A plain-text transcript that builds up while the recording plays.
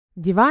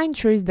Divine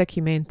Truth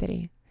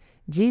documentary.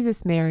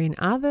 Jesus, Mary and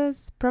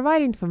others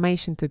provide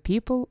information to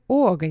people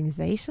or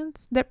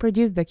organizations that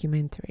produce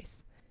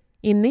documentaries.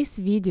 In this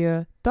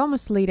video,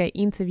 Thomas leader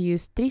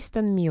interviews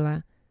Tristan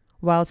Miller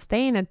while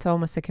staying at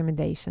Thomas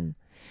accommodation.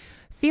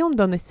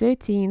 Filmed on the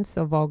 13th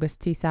of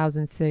August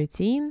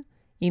 2013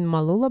 in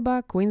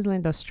Mooloolabah,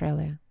 Queensland,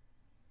 Australia.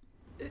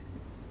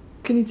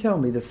 Can you tell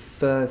me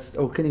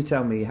can you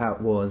tell me how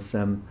it was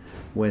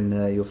when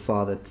your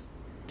father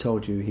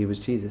told you he was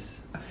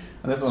Jesus?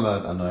 And this one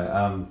I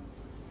know.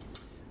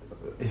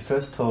 He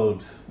first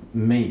told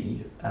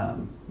me,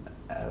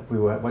 we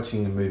were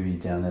watching a movie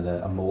down at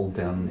a mall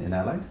down in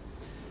Adelaide.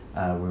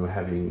 We were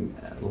having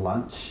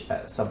lunch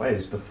at Subway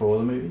just before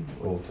the movie,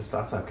 or just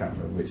after, I can't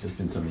remember which, it's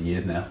been so many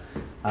years now.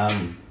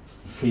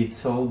 He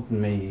told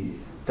me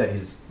that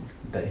he's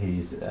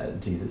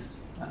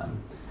Jesus,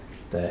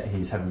 that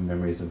he's having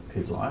memories of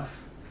his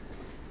life.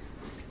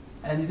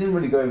 And he didn't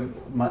really go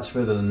much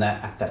further than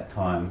that at that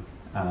time.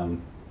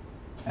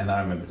 And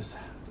I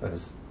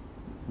just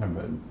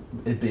remember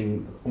it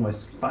being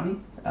almost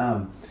funny,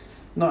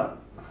 not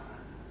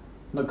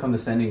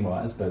condescending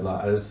wise, but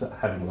like I was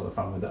having a lot of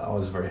fun with it. I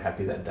was very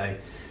happy that day,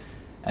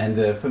 and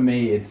for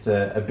me, it's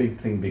a big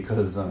thing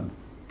because I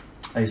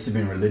used to be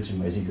in religion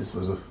where Jesus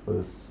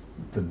was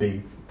the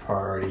big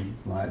priority,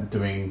 like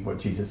doing what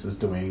Jesus was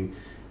doing,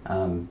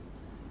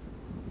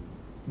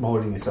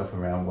 molding yourself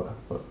around what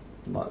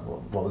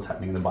was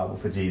happening in the Bible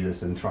for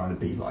Jesus and trying to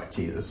be like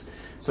Jesus.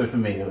 So for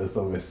me, it was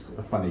always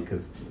funny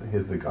because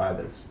here's the guy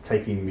that's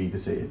taking me to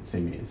see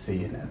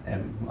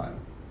an like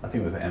I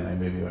think it was an MA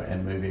movie or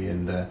N movie,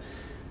 and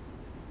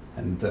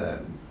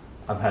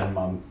I've had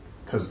Mum,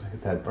 because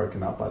they had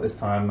broken up by this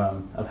time.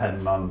 I've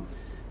had Mum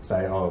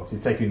say, "Oh,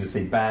 he's taking you to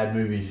see bad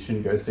movies. You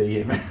shouldn't go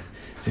see him."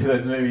 See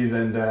those movies,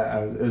 and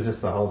it was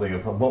just the whole thing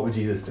of what would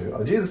Jesus do?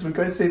 Oh, Jesus would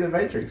go see The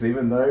Matrix,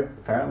 even though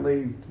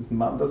apparently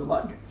Mum doesn't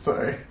like it.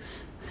 So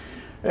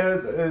it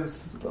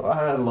was. I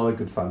had a lot of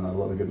good fun, a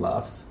lot of good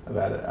laughs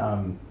about it.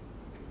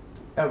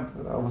 I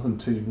wasn't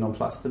too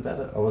nonplussed about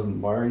it. I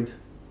wasn't worried.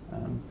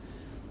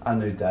 I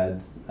knew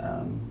Dad.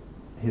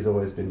 He's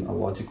always been a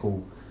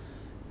logical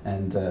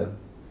and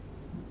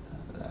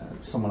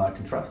someone I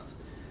can trust.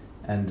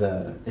 And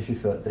if he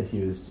felt that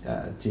he was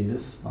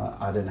Jesus,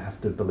 I didn't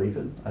have to believe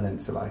it. I didn't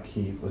feel like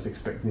he was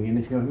expecting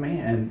anything of me.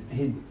 And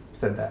he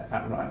said that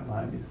outright.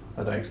 Like,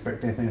 I don't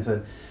expect anything. I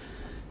said,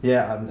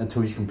 yeah,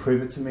 until you can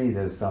prove it to me,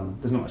 there's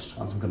not much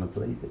chance I'm going to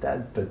believe it,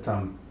 Dad. But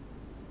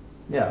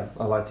yeah,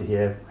 I'd like to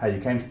hear how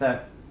you came to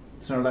that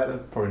sooner or later.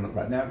 Probably not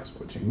right now because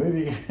we're watching a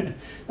movie,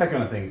 that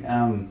kind of thing.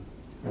 I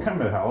can't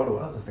remember how old I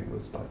was. I think it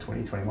was like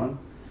 20, 21.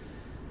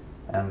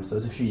 So it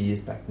was a few years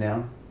back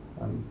now.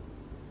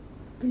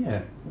 But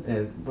yeah,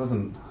 it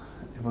wasn't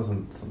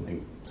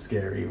something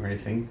scary or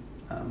anything.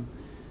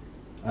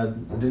 I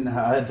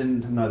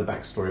didn't know the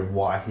backstory of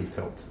why he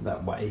felt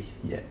that way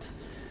yet,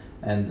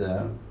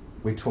 and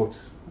we talked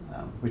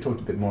a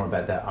bit more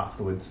about that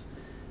afterwards,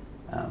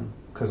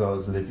 because I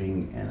was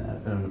living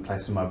in a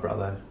place with my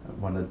brother,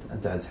 one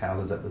of Dad's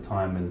houses at the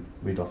time, and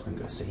we'd often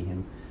go see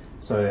him.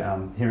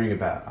 So hearing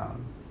about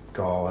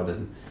God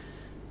and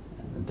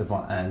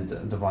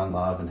divine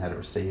love and how to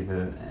receive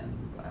it,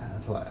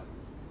 and like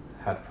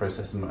how to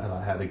process and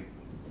like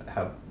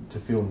how to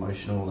feel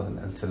emotional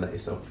and to let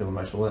yourself feel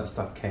emotional, all that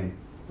stuff came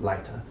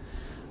later.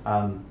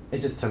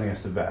 It's just telling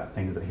us about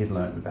things that he'd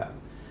learned about,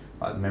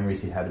 like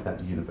memories he had about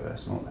the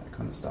universe and all that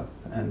kind of stuff.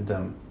 And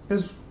it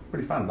was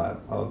pretty fun. Like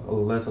I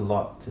learned a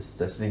lot just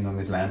sitting on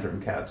this lounge room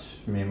couch,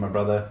 me and my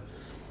brother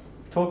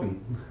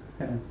talking.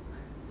 Yeah.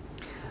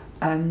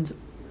 And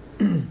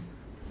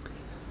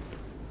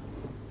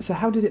so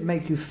how did it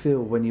make you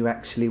feel when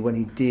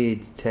he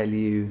did tell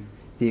you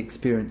the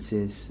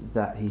experiences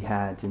that he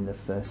had in the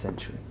first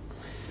century?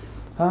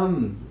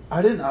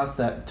 I didn't ask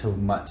that till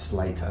much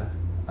later.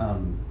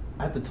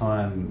 At the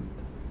time,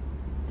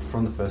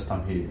 from the first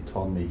time he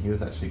told me, he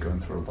was actually going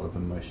through a lot of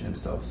emotion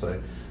himself.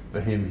 So for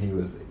him,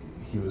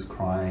 he was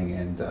crying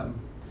and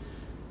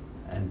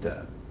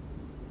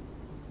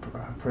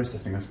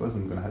processing. I suppose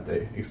I'm going to have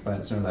to explain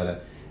it sooner or later.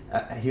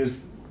 He was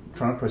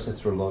trying to process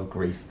through a lot of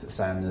grief,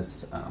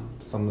 sadness,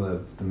 some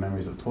of the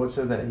memories of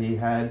torture that he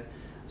had,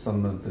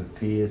 some of the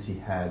fears he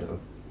had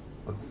of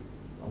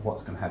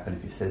what's going to happen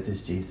if he says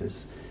he's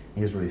Jesus.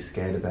 He was really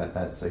scared about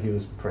that, so he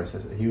was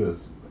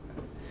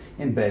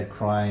in bed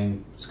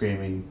crying,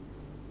 screaming,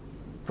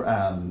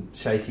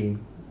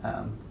 shaking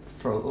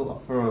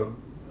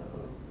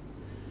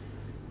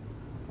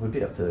would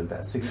be up to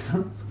about 6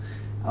 months,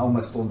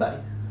 almost all day,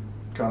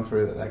 going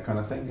through that kind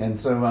of thing. And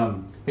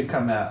so he'd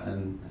come out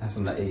and have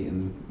something to eat,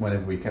 and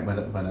whenever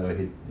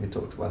he'd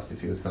talk to us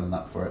if he was feeling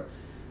up for it.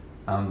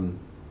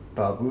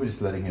 But we were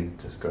just letting him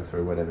just go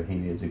through whatever he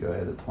needed to go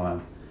at the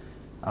time.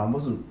 I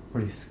wasn't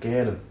really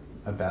scared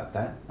about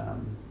that.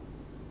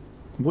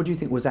 What do you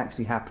think was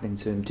actually happening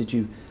to him? Did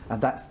you, at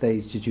that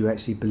stage,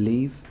 actually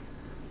believe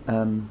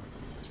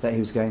that he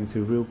was going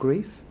through real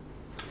grief?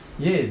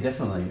 Yeah,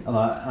 definitely.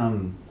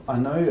 I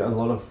know a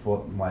lot of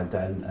what my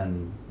dad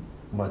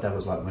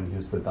was like when he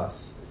was with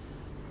us.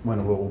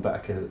 when we were all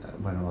back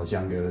when I was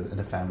younger in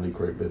a family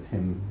group with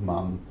him,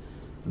 mum,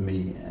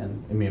 me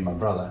and my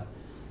brother,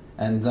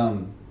 and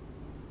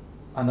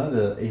I know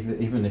that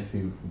even if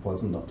he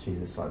wasn't not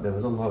Jesus, like there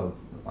was a lot of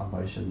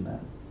emotion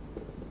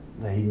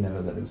that he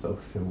never let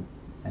himself feel,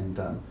 and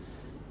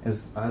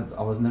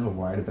I was never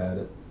worried about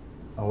it.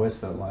 I always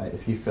felt like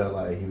if he felt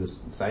like he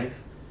was safe,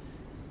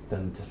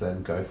 then just let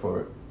him go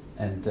for it.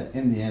 And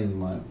in the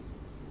end, like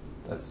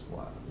that's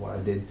what I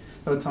did.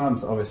 There were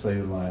times,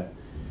 obviously, like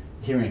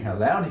hearing how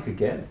loud he could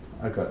get,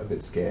 I got a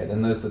bit scared.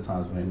 And those are the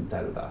times when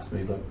Dad would ask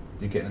me, "Look,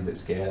 you're getting a bit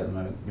scared at the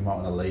moment. You might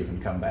want to leave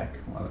and come back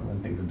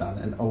when things are done."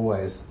 And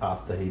always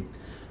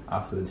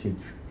afterwards, he'd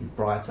be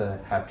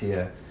brighter,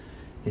 happier.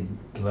 He'd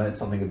learned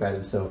something about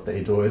himself that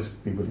he'd always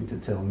be willing to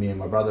tell me and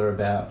my brother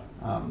about.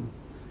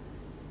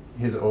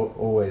 He's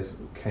always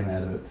came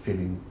out of it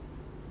feeling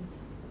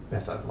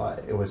better.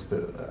 Like it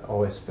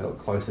always felt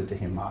closer to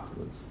him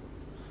afterwards.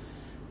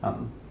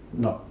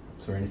 Not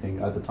for anything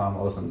at the time.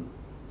 I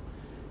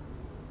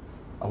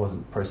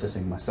wasn't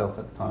processing myself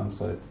at the time,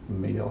 so for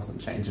me I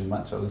wasn't changing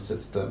much. I was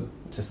just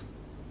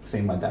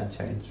seeing my dad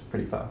change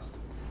pretty fast.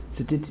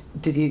 So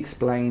did he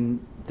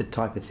explain the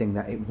type of thing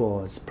that it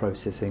was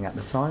processing at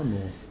the time?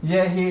 Or?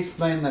 Yeah, he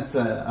explained that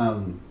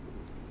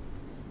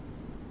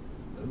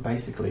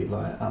basically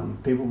like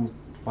people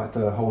like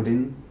to hold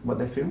in what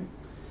they feel,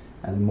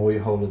 and the more you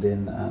hold it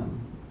in, I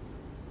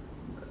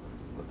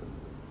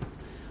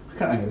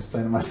can't even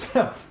explain it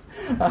myself.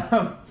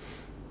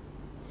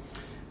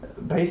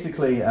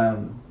 Basically,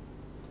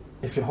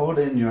 if you hold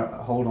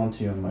on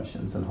to your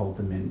emotions and hold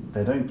them in,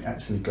 they don't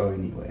actually go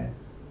anywhere.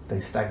 They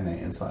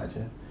stagnate inside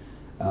you.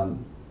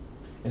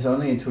 It's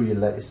only until you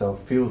let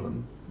yourself feel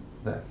them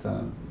that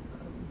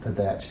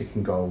they actually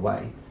can go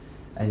away.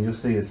 And you'll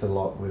see this a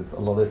lot with a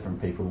lot of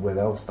different people, where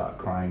they'll start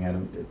crying at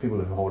them. People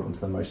who hold on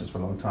to their emotions for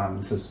a long time.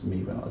 This is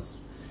me when I was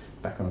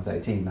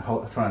 18,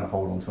 trying to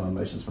hold on to my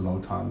emotions for a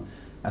long time,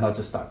 and I'd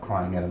just start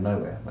crying out of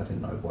nowhere. I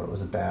didn't know what it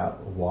was about,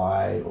 or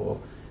why,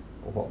 or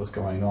what was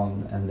going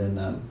on. And then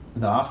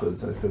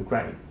afterwards, I would feel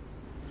great.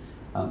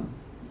 And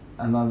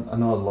I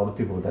know a lot of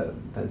people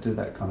that do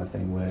that kind of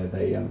thing, where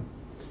they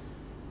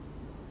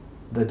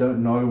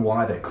don't know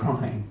why they're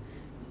crying,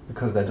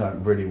 because they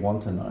don't really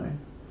want to know,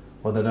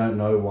 or they don't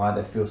know why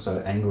they feel so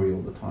angry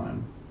all the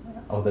time,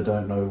 or they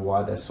don't know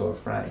why they're so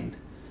afraid,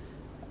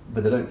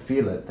 but they don't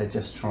feel it. They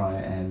just try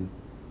and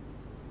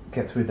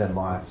get through their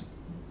life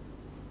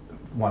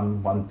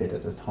one bit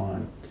at a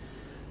time,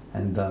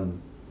 and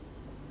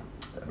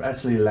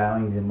actually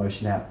allowing the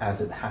emotion out as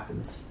it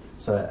happens.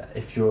 So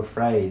if you're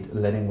afraid,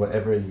 letting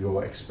whatever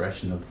your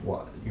expression of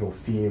what your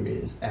fear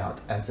is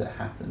out as it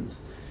happens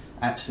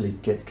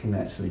can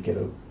actually get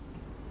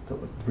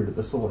rid of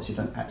the source. You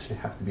don't actually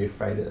have to be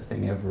afraid of the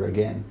thing ever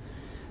again.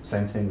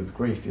 Same thing with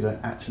grief. You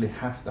don't actually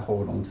have to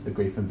hold on to the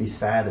grief and be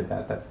sad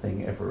about that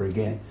thing ever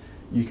again.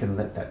 You can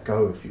let that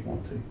go if you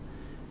want to.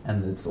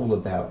 And it's all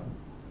about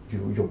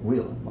your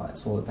will. Like,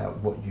 it's all about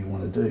what you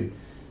want to do.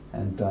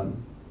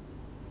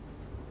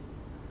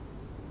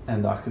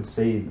 And I could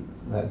see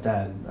that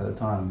Dad at the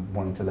time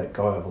wanting to let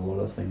go of a lot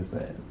of things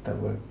that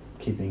were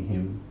keeping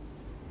him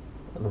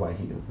the way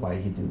he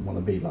didn't want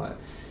to be. Like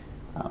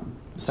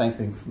same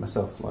thing for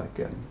myself. Like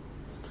he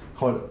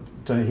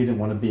didn't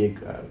want to be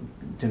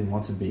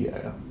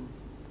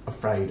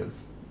afraid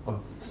of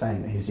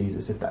saying that he's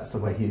Jesus, if that's the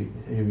way who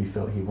he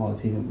felt he was.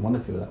 He didn't want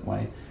to feel that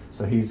way,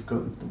 so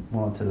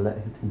wanted to let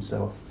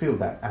himself feel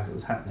that as it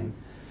was happening.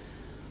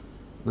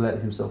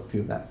 Let himself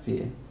feel that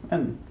fear,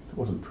 and it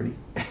wasn't pretty.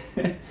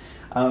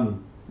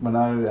 When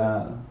I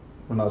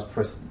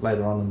was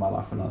later on in my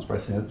life, when I was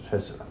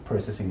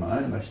processing my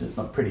own emotion, it's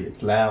not pretty,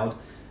 it's loud.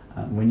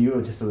 When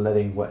you're just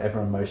letting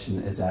whatever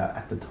emotion is out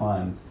at the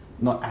time,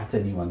 not at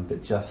anyone,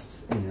 but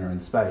just in your own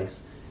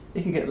space,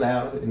 it can get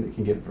loud and it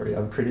can get very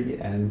unpretty,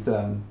 and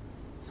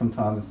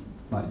sometimes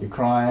like you're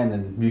crying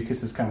and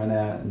mucus is coming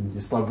out and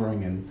you're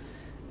slobbering and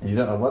you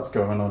don't know what's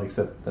going on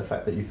except the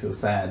fact that you feel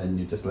sad and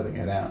you're just letting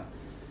it out.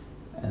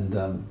 And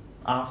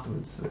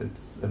afterwards,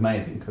 it's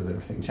amazing because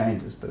everything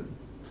changes, but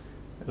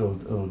it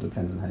all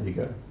depends on how you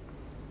go.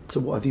 So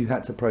what have you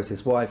had to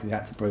process? Why have you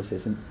had to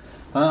process? And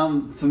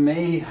for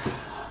me, I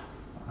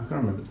can't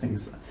remember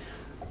things.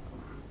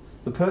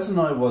 The person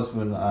I was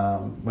when I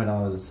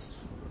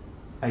was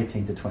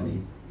 18 to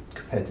 20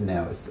 compared to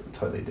now is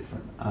totally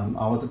different.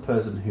 I was a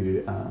person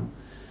who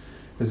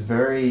was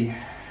very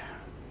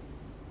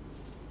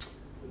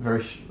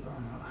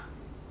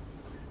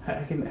how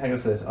can I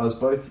say this? I was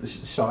both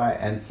shy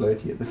and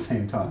flirty at the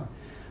same time.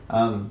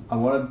 I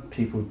wanted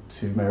people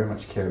to very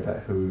much care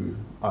about who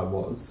I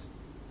was,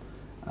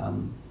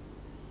 and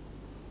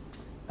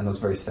I was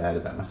very sad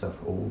about myself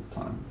all the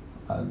time.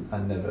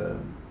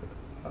 When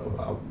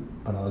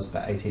I was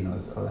about 18,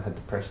 I had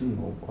depression,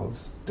 or I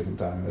was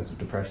diagnosed with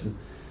depression,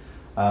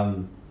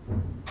 and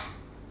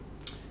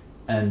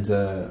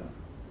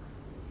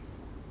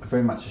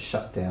very much a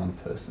shut down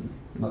person,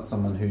 not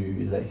someone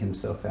who let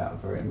himself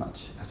out very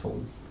much at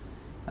all.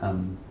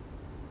 And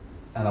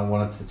I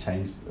wanted to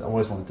change. I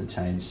always wanted to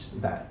change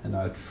that, and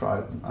I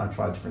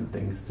tried different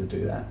things to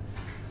do that.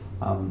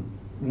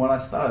 When I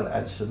started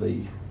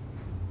actually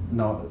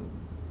not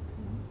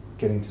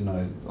getting to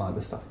know like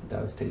the stuff that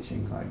Dad was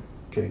teaching, like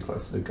getting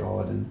closer to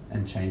God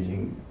and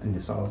changing in your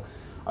soul,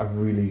 I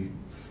really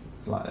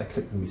like that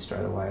clicked with me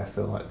straight away. I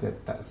feel like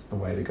that's the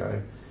way to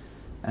go,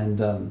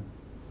 and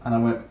I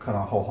went kind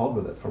of whole hog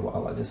with it for a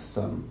while. I just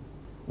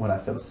when I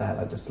felt sad,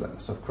 I just let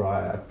myself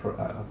cry. I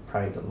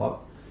prayed a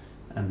lot,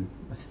 and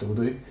I still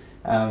do.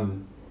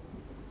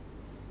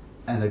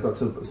 And it got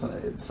to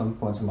some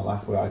points in my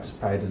life where I just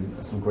prayed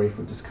and some grief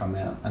would just come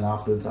out, and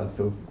afterwards I'd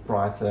feel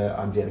brighter.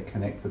 I'd be able to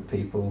connect with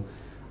people.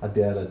 I'd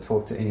be able to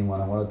talk to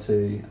anyone I wanted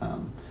to.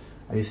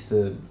 I used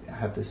to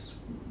have this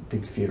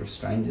big fear of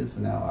strangers,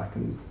 and now I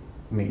can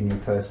meet a new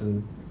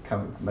person,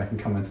 they can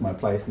come into my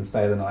place and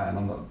stay the night, and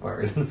I'm not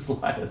worried in the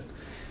slightest.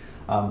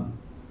 I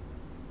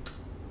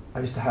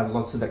used to have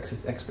lots of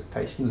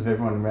expectations of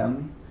everyone around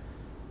me.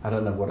 I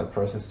don't know what I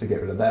processed to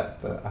get rid of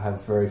that, but I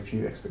have very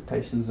few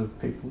expectations of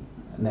people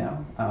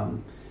now.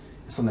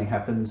 If something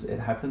happens, it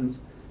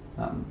happens.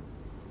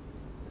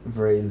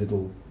 Very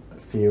little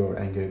fear or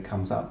anger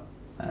comes up,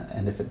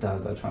 and if it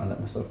does, I try and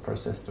let myself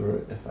process through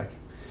it if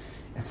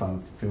I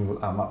feel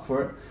I'm up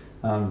for it.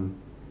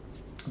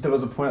 There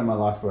was a point in my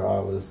life where I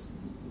was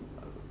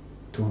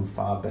doing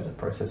far better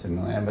processing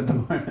than I am at the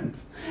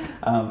moment.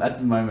 At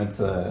the moment,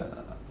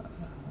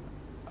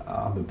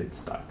 I'm a bit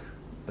stuck,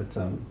 but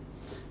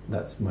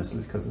that's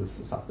mostly because of the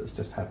stuff that's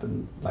just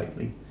happened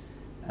lately,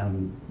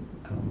 and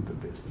I'm a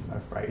bit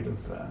afraid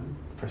of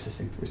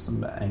processing through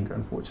some anger,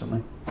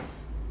 unfortunately.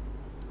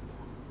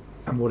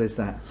 And what is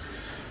that?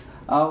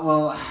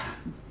 Well,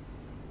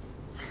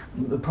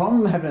 the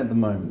problem I'm having at the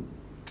moment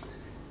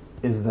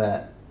is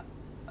that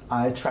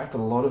I attract a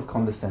lot of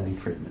condescending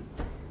treatment.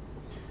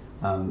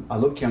 I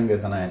look younger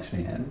than I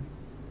actually am.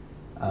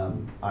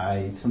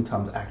 I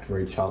sometimes act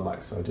very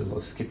childlike, so I do a lot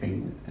of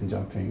skipping and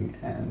jumping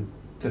and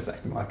just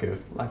acting like a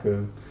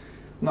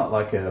not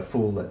like a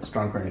fool that's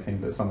drunk or anything,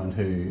 but someone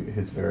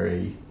who's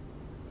very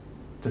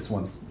just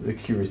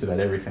curious about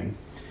everything.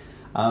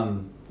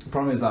 The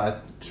problem is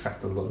I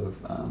attract a lot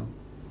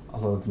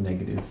of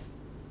negative.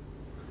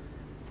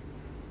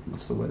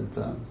 What's the word?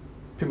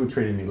 People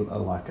treating me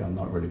like I'm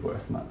not really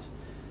worth much,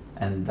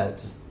 and that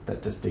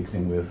just digs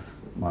in with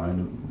my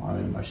own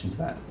emotions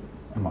about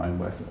and my own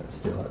worth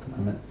still at the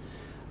moment.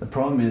 The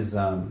problem is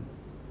I'm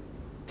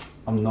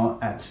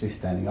not actually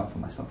standing up for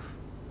myself.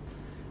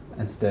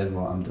 Instead,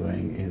 what I'm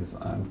doing is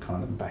I'm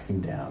kind of backing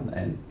down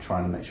and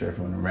trying to make sure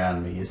everyone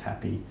around me is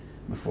happy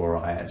before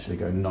I actually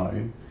go,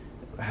 no,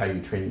 how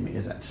you're treating me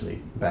is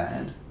actually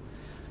bad,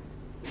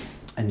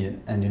 and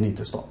you need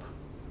to stop.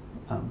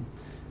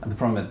 And the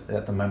problem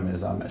at the moment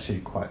is I'm actually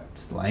quite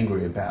still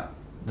angry about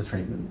the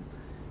treatment,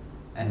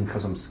 and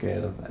because I'm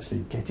scared of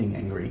actually getting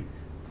angry,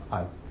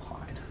 I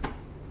hide.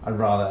 I'd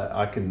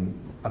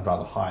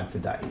rather hide for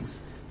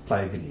days,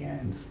 play video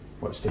games,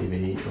 watch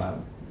TV,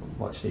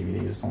 watch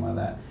DVDs or something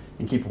like that,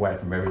 and keep away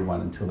from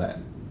everyone until that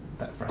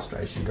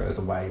frustration goes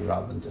away,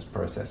 rather than just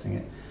processing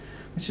it,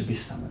 which would be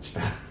so much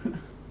better.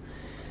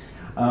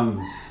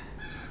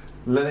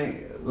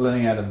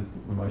 Letting out of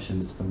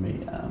emotions for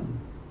me,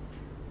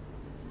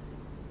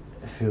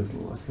 it feels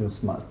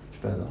much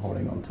better than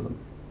holding on to them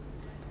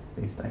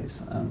these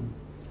days.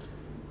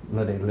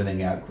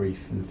 Letting out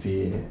grief and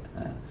fear.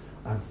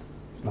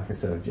 Like I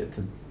said, I've yet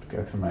to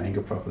go through my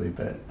anger properly,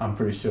 but I'm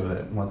pretty sure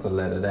that once I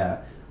let it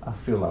out, I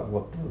feel like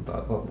what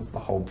was the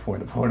whole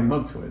point of holding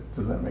on to it?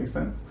 Does that make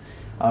sense?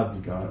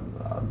 I'd be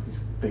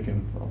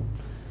thinking, well,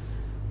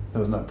 there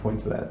was no point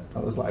to that.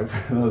 That was like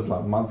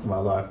months of my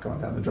life going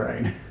down the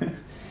drain.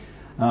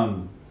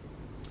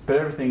 But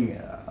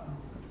everything,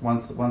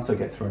 once I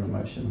get through an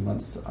emotion,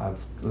 once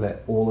I've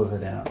let all of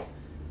it out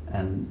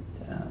and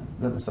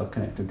let myself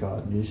connect to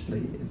God,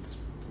 usually it's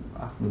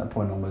from that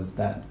point onwards,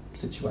 that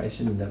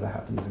situation never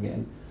happens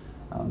again.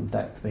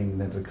 That thing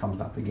never comes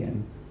up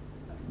again.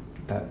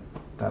 That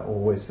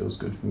always feels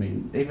good for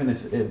me. Even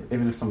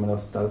if someone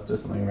else does do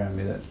something around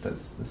me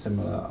that's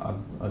similar,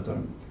 it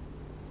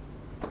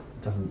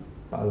doesn't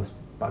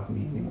bug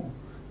me anymore.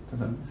 Does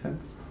that make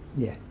sense?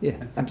 Yeah,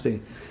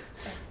 absolutely.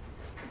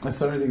 There's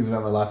so many things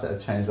about my life that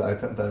have changed that I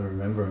don't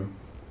remember them.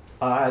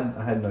 I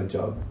had no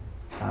job.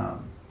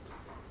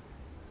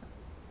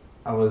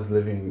 I was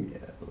living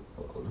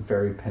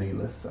very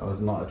penniless. I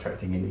was not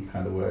attracting any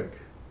kind of work.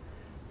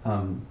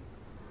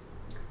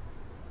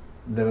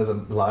 There was a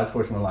large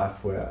portion of my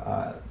life where it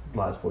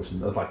was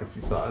like a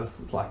few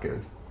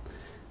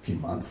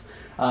months.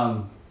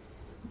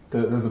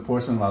 There's a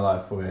portion of my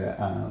life where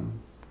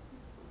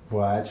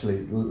I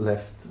actually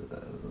left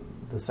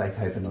the safe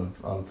haven of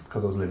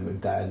because I was living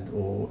with Dad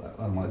or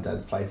on one of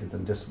Dad's places,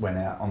 and just went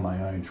out on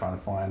my own trying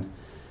to find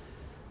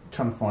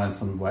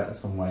some way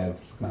of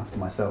looking after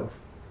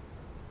myself.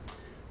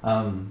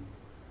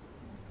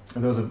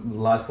 There was a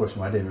large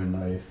portion where I didn't even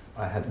know if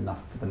I had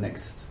enough for the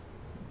next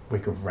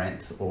week of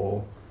rent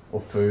or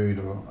food,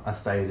 or I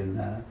stayed in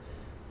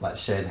like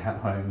shared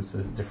homes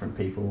with different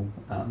people,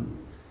 and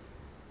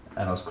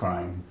I was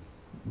crying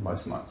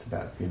most nights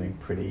about feeling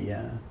pretty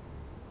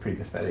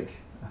pathetic.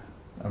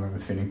 I remember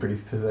feeling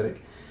pretty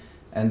pathetic,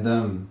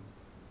 And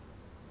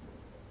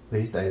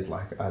these days,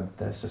 like,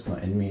 that's just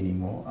not in me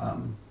anymore.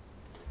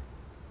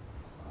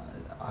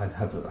 I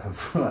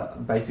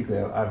have basically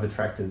I've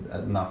attracted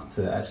enough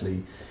to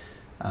actually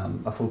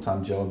a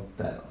full-time job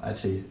that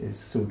actually is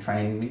still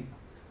training me.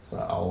 So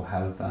I'll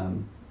have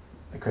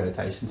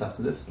accreditations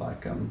after this,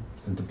 like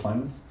some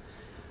diplomas,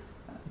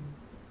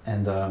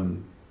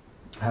 and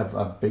have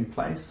a big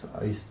place.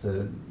 I used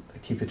to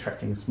keep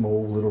attracting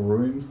small little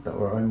rooms that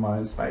were in my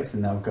own space,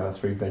 and now I've got a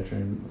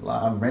 3-bedroom.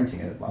 I'm renting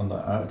it. I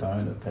don't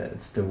own it, but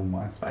it's still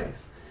my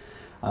space.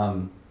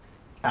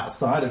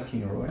 Outside of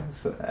Kingaroy,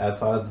 so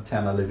outside of the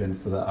town I live in,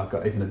 so that I've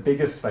got even a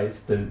bigger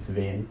space to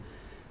be in.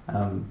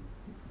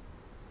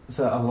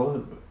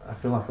 So I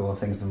feel like a lot of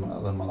things in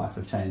my life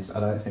have changed.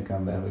 I don't think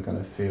I'm ever going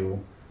to feel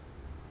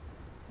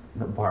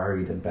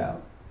worried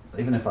about,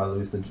 even if I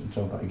lose the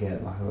job I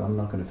get, like, I'm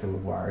not going to feel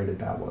worried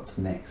about what's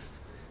next.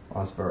 I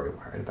was very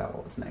worried about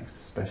what was next,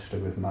 especially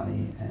with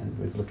money and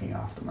with looking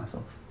after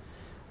myself.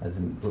 I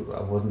didn't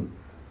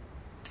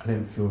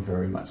feel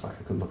very much like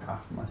I could look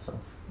after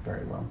myself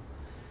very well.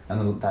 And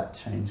then that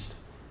changed.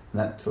 And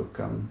that took,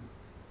 I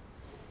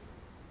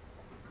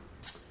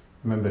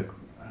remember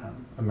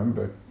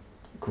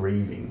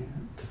grieving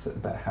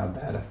about how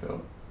bad I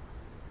felt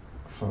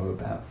for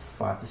about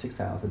 5 to 6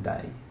 hours a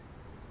day,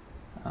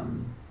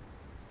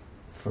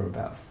 for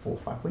about 4 or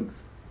 5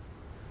 weeks.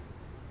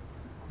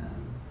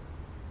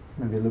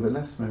 Maybe a little bit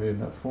less, maybe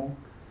about 4.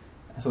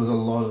 So it was a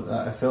lot of,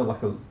 I felt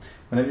like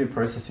whenever you're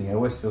processing, it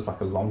always feels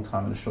like a long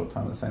time and a short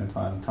time at the same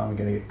time. Time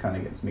kind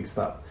of gets mixed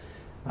up.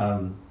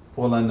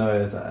 All I know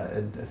is that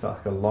it felt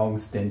like a long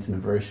stint in a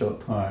very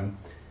short time,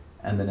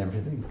 and then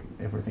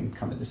everything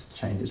kind of just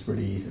changes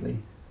really easily.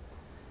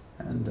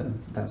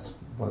 And that's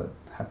what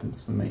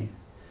happens for me.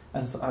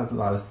 As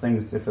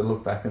things, if I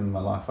look back in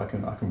my life, I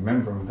can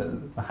remember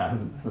them, but I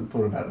haven't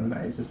thought about them in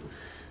ages.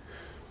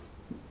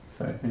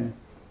 So, yeah.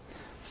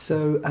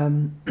 So,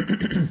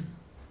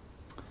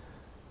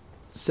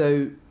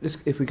 so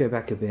if we go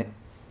back a bit,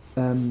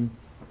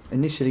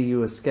 initially you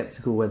were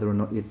sceptical whether or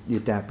not your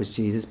dad was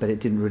Jesus, but it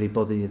didn't really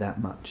bother you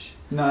that much.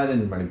 No, it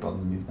didn't really bother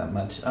me that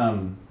much.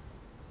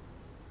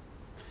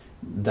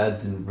 Dad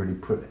didn't really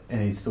put,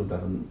 and he still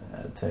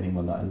doesn't, to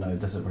anyone that I know,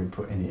 doesn't really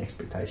put any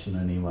expectation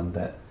on anyone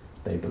that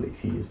they believe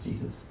he is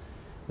Jesus.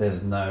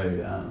 There's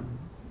no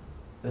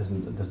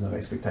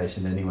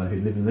expectation in anyone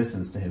who lives and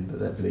listens to him, but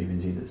they believe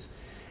in Jesus.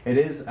 It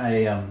is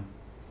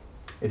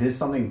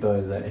something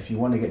though that if you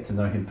want to get to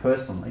know him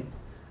personally,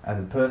 as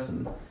a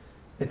person,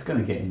 it's going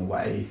to get in the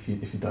way if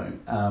you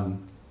don't.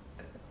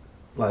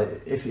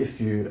 Like if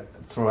you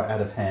throw it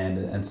out of hand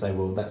and say,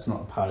 well, that's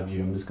not a part of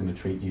you, I'm just going to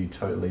treat you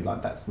totally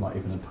like that's not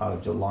even a part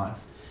of your life,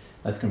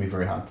 that's going to be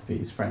very hard to be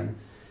his friend,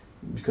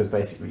 because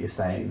basically it's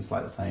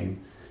like saying,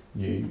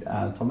 you,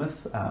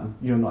 Thomas,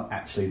 you're not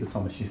actually the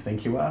Thomas you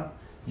think you are.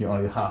 You're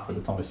only half of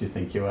the Thomas you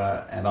think you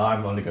are, and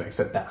I'm only going to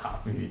accept that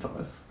half of you,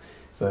 Thomas.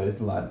 So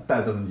it's like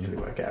that doesn't usually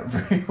work out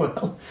very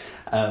well,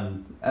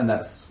 and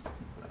that's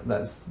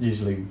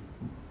usually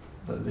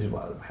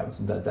what happens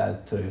with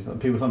Dad too. Some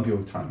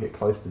people try and get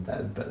close to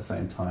Dad, but at the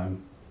same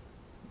time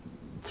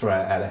throw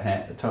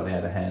it totally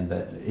out of hand.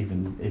 That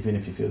even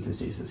if he feels he's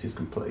Jesus, he's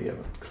completely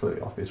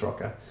off his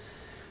rocker.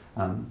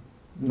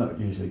 Not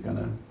usually going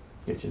to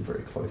get you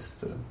very close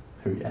to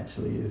who he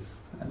actually is,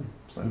 and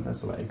so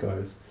that's the way it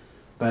goes.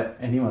 But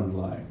anyone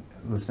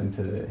listening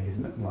to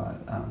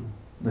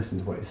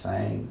what he's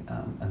saying,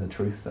 and the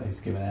truth that he's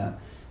given out,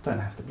 don't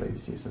have to believe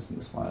he's Jesus in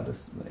the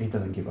slightest. He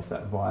doesn't give off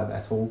that vibe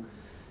at all.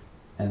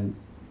 And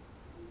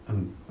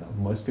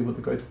most people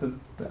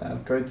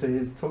that go to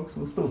his talks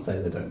will still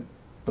say they don't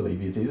believe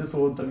he's Jesus,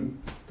 or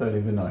don't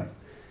even know.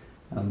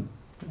 Yeah.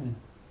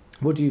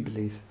 What do you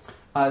believe?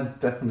 I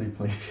definitely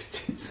believe he's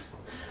Jesus.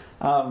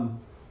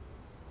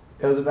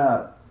 It was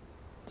about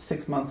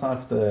 6 months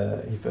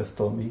after he first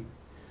told me.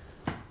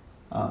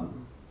 I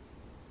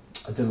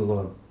did a lot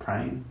of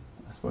praying,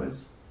 I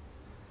suppose.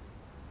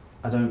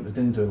 I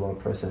didn't do a lot of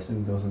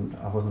processing.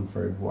 I wasn't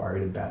very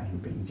worried about him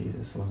being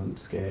Jesus. I wasn't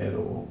scared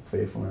or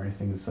fearful or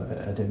anything, so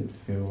I didn't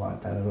feel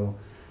like that at all.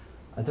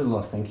 I did a lot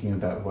of thinking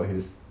about what he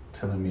was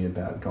telling me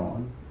about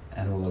God,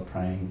 and a lot of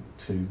praying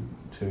to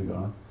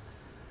God.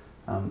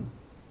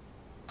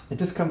 It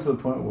just comes to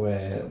the point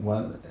where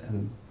one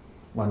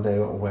day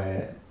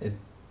where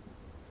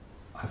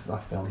I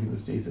felt he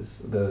was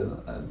Jesus.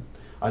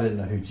 I didn't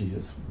know who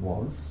Jesus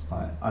was.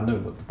 I know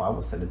what the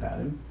Bible said about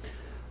him.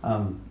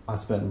 I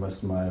spent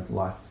most of my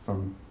life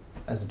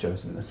as a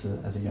Jehovah's Witness,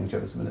 as a young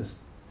Jehovah's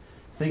Witness,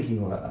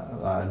 thinking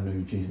I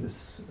knew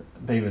Jesus.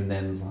 But even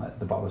then,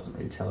 the Bible doesn't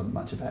really tell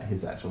much about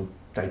his actual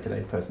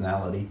day-to-day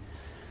personality.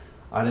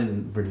 I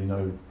didn't really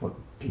know what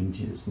being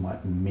Jesus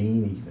might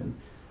mean even.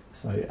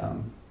 So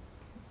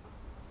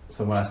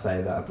when I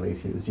say that I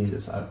believed he was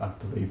Jesus, I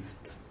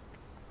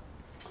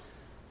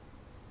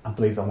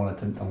believed I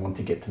wanted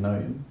to get to know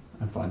him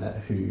and find out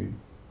who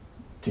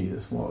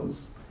Jesus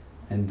was,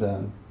 and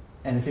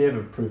if he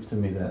ever proved to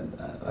me that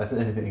if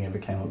anything ever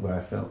came up where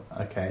I felt,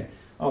 okay,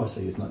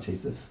 obviously he's not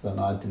Jesus, then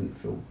I didn't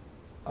feel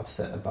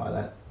upset about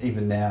that.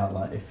 Even now,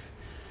 if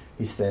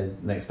he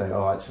said the next day,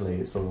 "Oh, actually,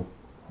 it's all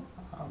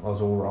I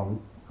was all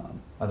wrong.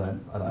 I'm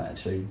not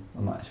actually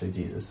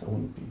Jesus. I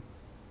wouldn't be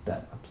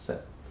that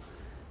upset."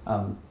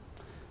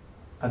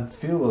 I'd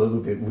feel a little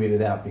bit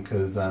weirded out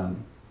because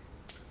I'm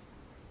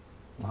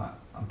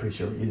pretty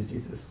sure he is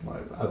Jesus.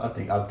 Like, I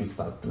think I'd be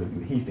started believing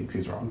that he thinks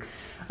he's wrong,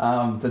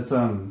 but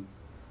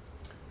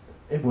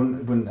it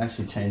wouldn't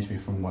actually change me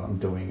from what I'm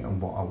doing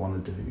and what I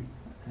want to do,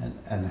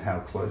 and how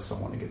close I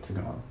want to get to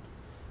God.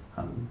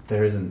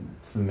 There isn't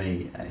for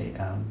me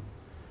a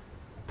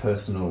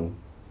personal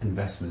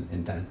investment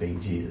in Dad being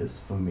Jesus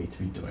for me to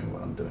be doing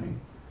what I'm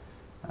doing,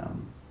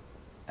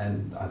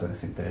 and I don't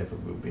think there ever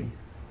will be.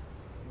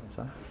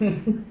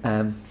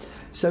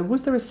 So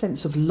was there a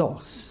sense of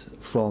loss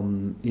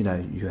from, you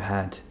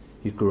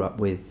grew up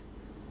with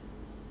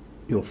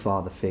your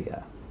father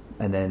figure,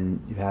 and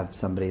then you have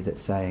somebody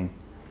that's saying,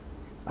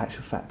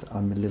 actual fact,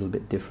 I'm a little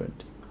bit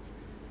different?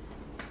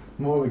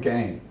 More of a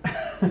game.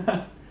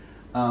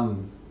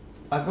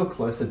 I feel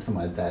closer to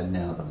my dad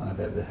now than I've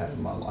ever had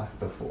in my life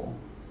before.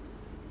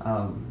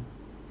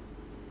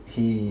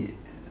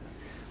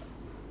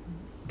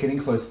 Getting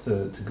close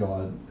to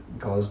God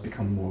has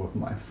become more of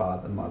my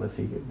father-mother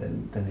figure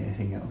than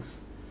anything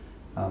else.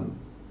 And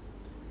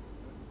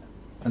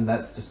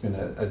that's just been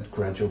a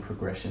gradual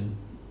progression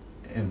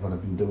in what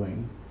I've been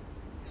doing.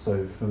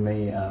 So for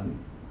me,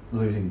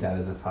 losing Dad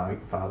as a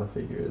father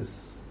figure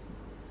has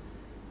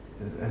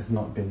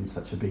not been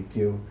such a big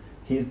deal.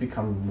 He's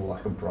become more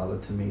like a brother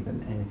to me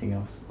than anything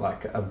else,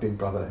 like a big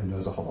brother who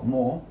knows a whole lot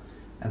more,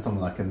 and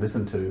someone I can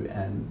listen to,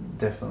 and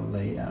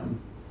definitely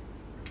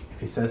if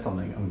he says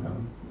something,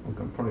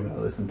 I'm probably going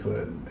to listen to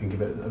it and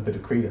give it a bit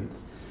of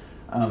credence.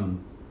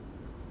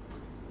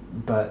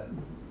 But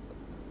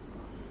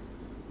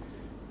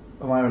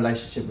my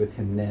relationship with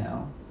him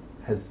now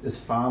is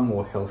far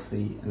more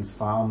healthy and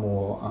far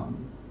more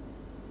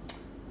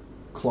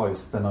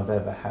close than I've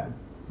ever had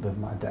with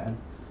my dad,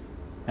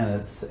 and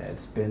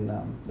it's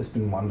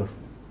been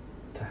wonderful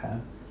to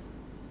have.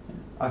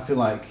 I feel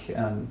like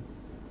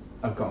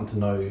I've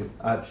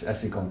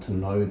actually gotten to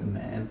know the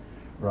man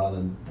rather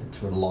than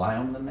to rely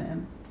on the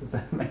man. Does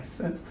that make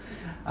sense?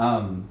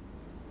 And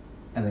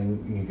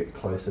then you get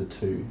closer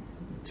to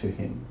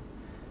him,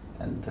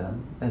 and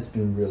that's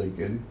been really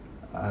good.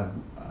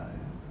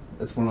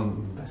 It's one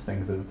of the best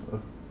things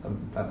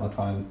about my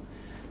time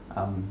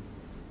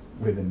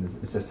with him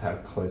is just how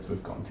close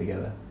we've gotten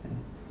together. Yeah.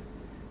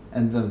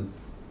 And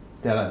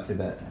I don't see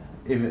that,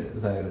 even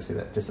I don't see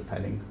that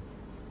dissipating.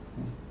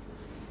 Yeah.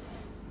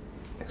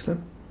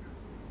 Excellent.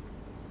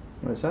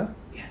 Right, sir?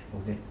 Yeah,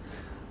 okay.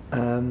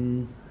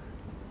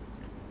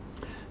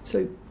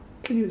 So,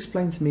 can you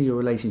explain to me your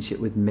relationship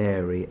with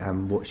Mary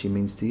and what she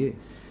means to you?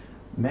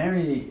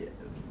 Mary,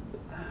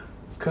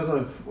 because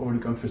I've already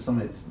gone through some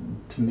of it,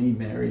 to me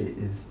Mary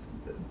is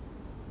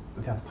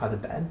the other part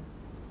of Dad.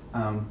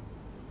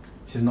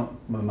 She's not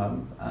my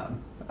mum.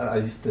 I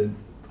used to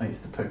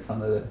poke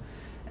fun at her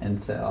and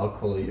say, I'll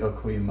call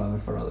you mum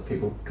for other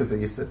people, because I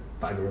used to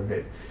bug her a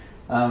bit.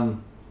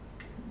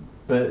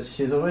 But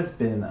she's always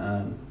been,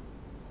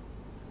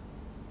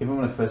 even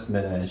when I first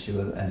met her,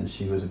 and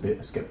she was a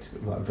bit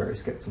skeptical, like very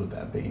skeptical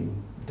about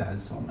being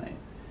Dad's soulmate.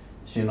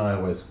 She and I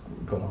always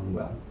got on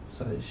well,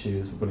 so she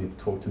was willing to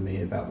talk to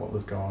me about what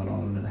was going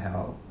on and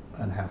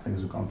how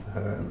things were going for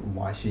her, and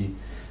why she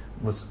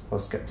was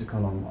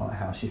skeptical on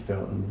how she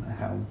felt and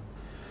how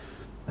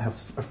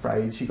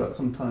afraid she got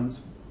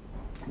sometimes.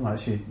 Like,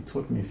 she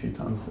talked to me a few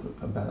times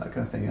about that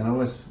kind of thing, and I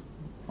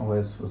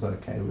always was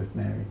okay with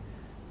Mary.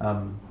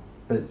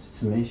 But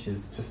to me,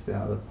 she's just the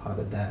other part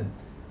of Dad.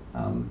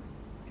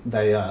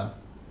 They are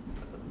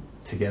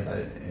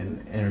together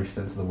in every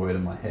sense of the word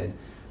in my head.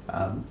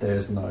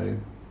 There's no...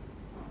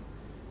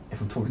 If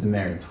I'm talking to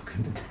Mary, I'm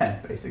talking to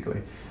Dad,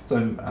 basically. So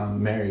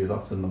Mary is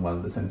often the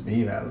one that sends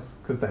me emails,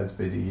 because Dad's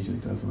busy, usually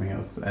doing something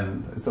else.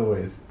 And it's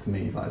always, to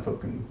me, like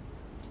talking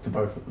to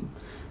both of them.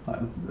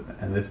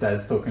 And if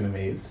Dad's talking to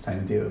me, it's the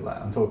same deal.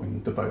 Like, I'm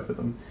talking to both of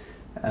them.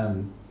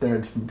 There are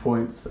different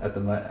points at the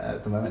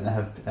moment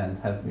and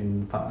have been in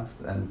the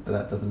past, but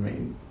that doesn't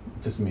mean...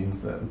 It just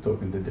means that I'm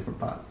talking to different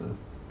parts of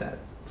Dad.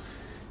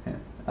 Yeah.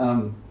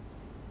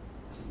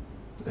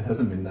 It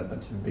hasn't been that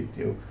much of a big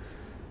deal.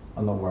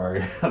 I'm not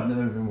worried. I've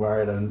never been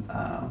worried, and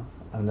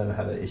I've never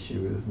had an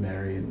issue with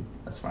Mary, and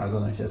as far as I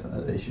know, she hasn't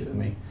had an issue with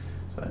me.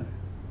 So,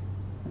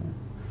 yeah.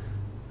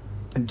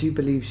 And do you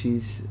believe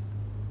she's...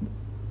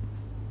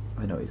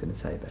 I know what you're going to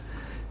say, but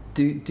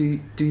do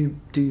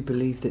you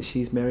believe that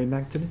she's Mary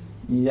Magdalene?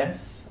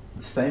 Yes.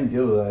 Same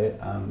deal though.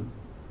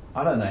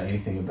 I don't know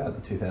anything about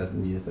the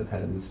 2,000 years they've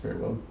had in the spirit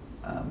world.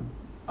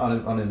 I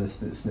know the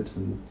snips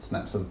and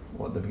snaps of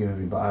what they've given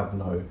me, but I have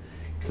no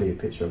clear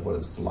picture of what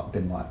it's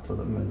been like for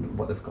them and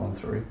what they've gone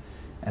through,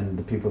 and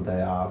the people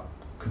they are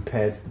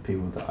compared to the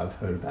people that I've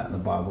heard about in the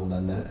Bible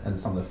and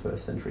some of the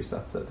first century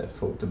stuff that they've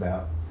talked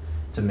about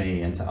to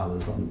me and to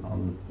others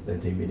on their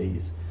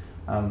DVDs.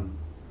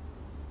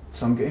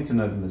 So I'm getting to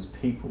know them as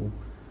people,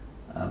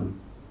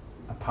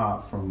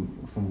 apart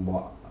from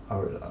what I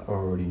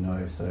already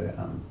know. So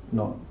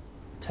not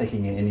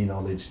taking in any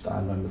knowledge that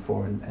I've known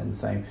before and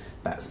saying,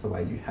 that's the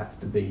way you have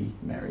to be,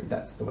 Mary,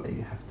 that's the way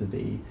you have to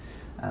be,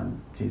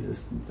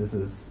 Jesus, this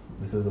is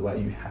the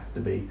way you have to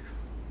be.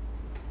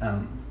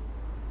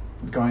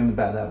 Going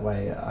about that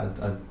way, I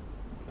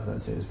don't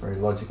see it as very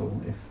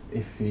logical.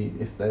 If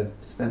they've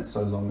spent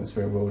so long in this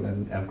very world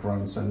and have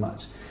grown so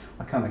much,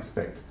 I can't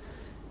expect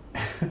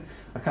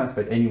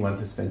anyone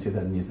to spend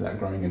 2,000 years without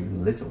growing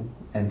even a little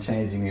and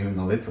changing even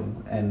a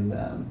little, and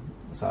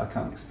so I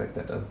can't expect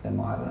that of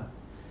them either.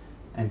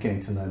 And getting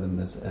to know them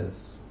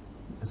as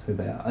who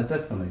they are, I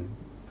definitely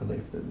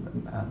believe that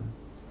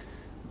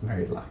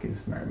Mary Luck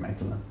is Mary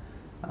Magdalene,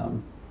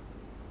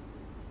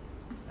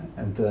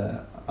 and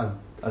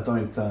I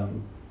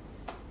don't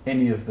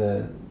any of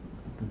the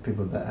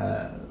people that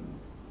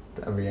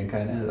are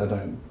reincarnated, I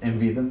don't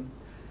envy them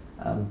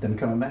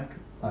coming back.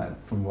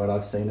 From what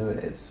I've seen of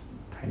it, it's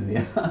a pain in the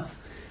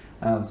ass,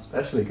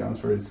 especially going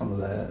through some of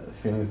the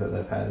feelings that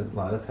they've had.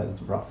 Like, they've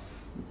had rough.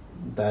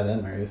 Dad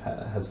and Mary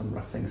have had some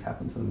rough things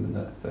happen to them in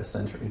the first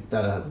century.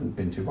 Dad hasn't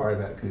been too worried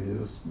about it because he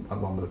was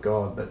one with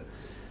God, but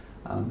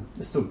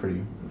it's still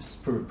pretty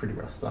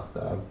rough stuff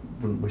that I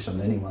wouldn't wish on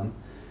anyone.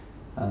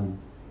 And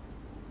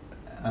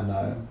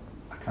I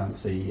can't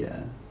see,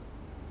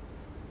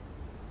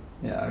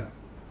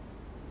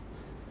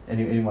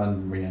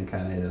 anyone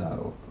reincarnated,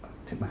 I'll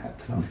tip my hat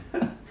to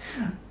them,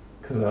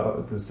 because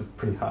this is a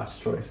pretty harsh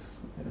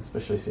choice,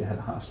 especially if you had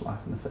a harsh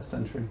life in the first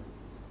century.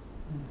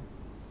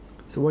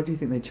 So why do you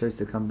think they chose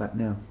to come back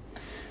now?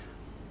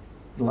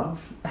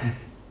 Love.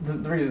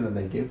 The reason that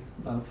they give,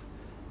 love.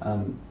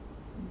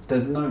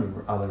 There's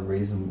no other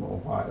reason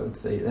why I would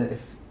see it.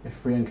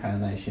 If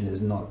reincarnation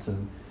is not to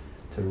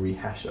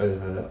rehash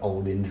over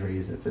old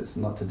injuries, if it's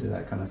not to do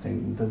that kind of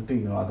thing, there'd be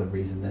no other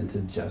reason than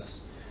to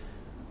just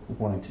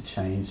wanting to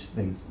change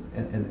things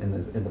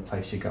in the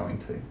place you're going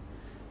to.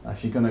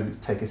 If you're going to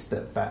take a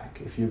step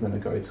back, if you're going to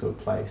go to a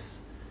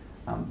place,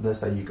 let's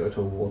say you go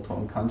to a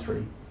war-torn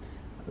country,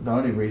 the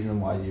only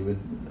reason why you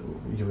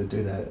would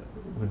do that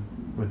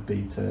would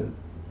be to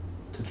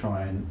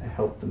try and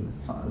help them in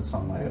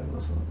some way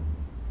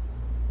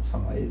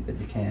that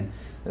you can.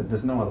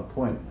 There's no other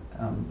point.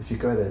 If you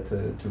go there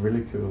to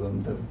ridicule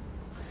them,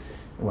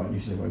 it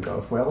usually won't go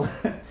off well.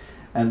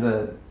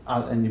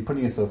 And you're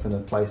putting yourself in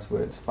a place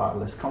where it's far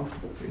less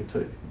comfortable for you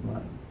too.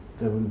 Right?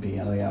 There wouldn't be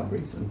any other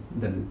reason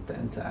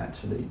than to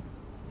actually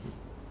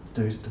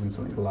doing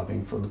something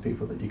loving for the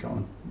people that you're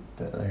going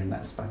that are in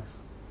that space.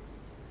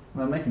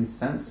 Am I making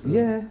sense?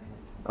 Yeah.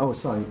 Oh,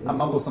 sorry. I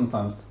mumble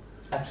sometimes.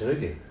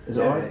 Absolutely. Is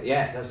it alright?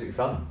 Yeah, it's absolutely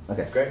fun.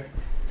 Okay. It's great.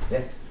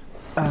 Yeah.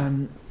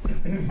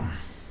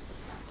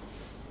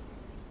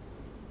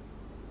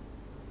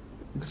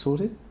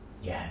 Sorted?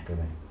 Yeah, good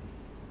man.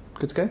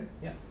 Good to go?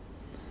 Yeah.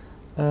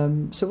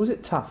 So was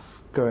it tough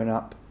growing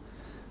up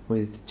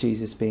with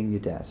Jesus being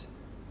your dad?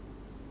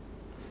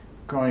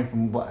 Growing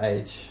from what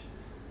age?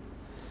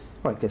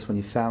 Well, I guess when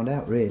you found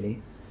out,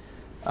 really.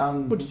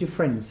 What did your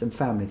friends and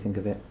family think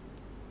of it?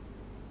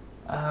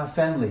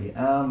 Family.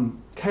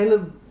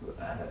 Caleb,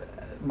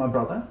 my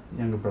brother,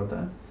 younger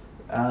brother,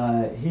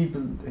 he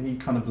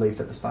kind of believed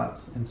at the start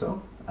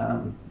himself,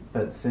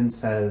 but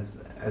since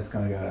has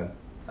kind of go,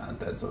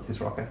 Dad's off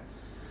his rocker.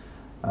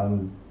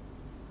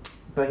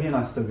 But he and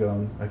I still go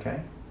on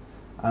okay.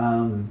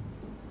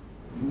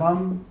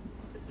 Mum,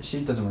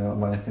 she doesn't really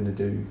want anything to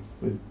do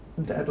with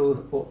Dad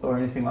or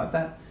anything like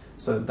that,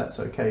 so that's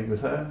okay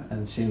with her,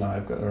 and she and I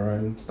have got our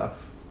own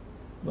stuff,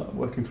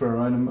 working through our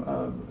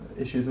own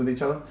issues with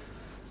each other.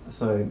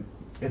 So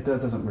it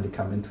doesn't really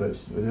come into it.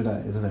 It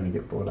doesn't even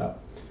get brought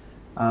up.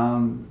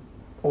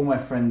 All my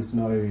friends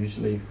know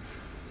usually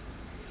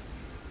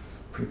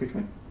pretty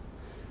quickly,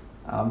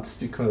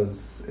 just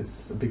because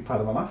it's a big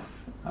part of my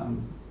life.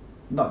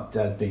 Not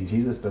Dad being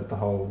Jesus, but the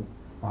whole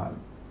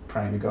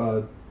praying to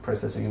God,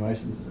 processing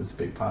emotions. It's a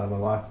big part of my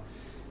life.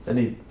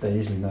 They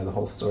usually know the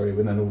whole story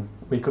within a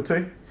week or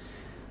two.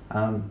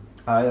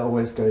 I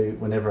always go,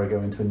 whenever I go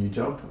into a new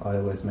job, I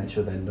always make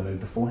sure they know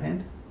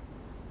beforehand.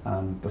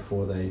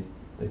 Before they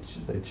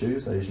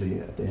choose. I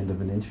usually at the end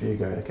of an interview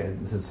go, okay,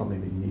 this is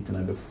something that you need to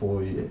know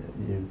before you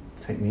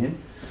take me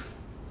in.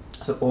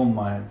 So all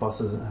my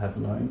bosses have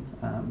known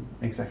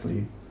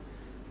exactly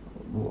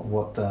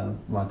what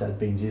my dad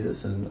being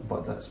Jesus and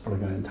what that's probably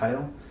going to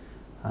entail.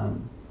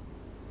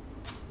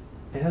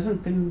 It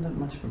hasn't been that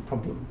much of a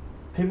problem.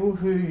 People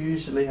who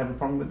usually have a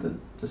problem with it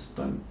just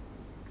don't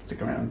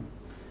stick around,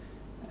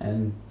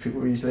 and people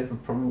who usually have a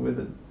problem with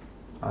it,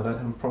 I don't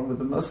have a problem with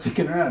them not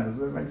sticking around. Does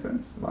that make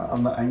sense?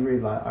 I'm not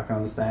angry. I can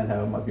understand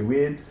how it might be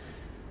weird.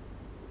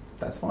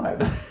 That's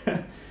fine.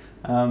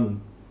 I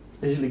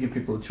usually give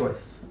people a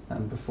choice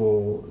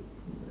before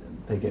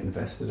they get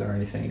invested or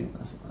anything.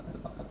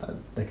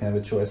 They can have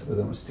a choice whether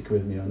they want to stick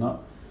with me or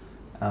not.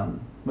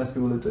 Most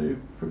people that do,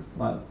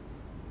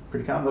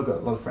 pretty calm. I've got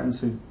a lot of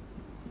friends who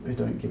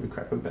don't give a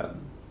crap about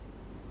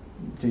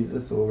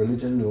Jesus or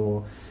religion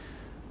or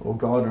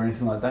God or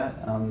anything like that,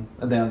 and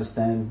they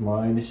understand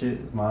my own issues,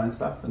 my own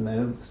stuff, and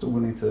they're still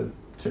willing to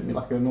treat me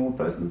like a normal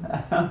person.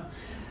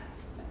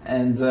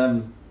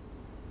 And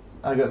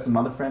I got some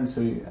other friends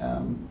who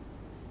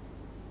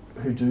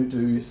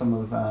do some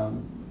of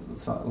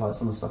some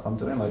of the stuff I'm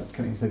doing, like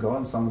connecting to God,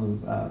 and some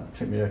of them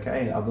treat me okay,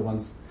 and other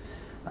ones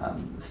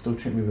still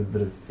treat me with a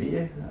bit of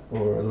fear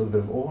or a little bit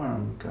of awe. And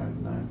I'm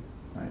going, no,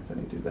 don't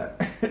need to do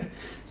that.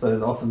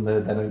 So often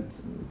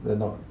they're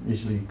not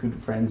usually good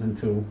friends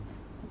until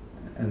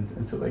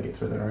they get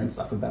through their own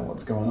stuff about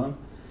what's going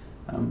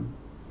on.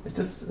 It's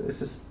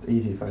just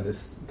easy if I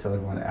just tell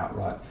everyone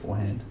outright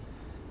beforehand.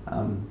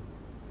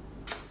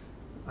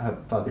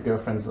 Like the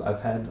girlfriends that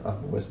I've had,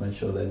 I've always made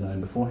sure they're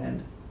known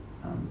beforehand,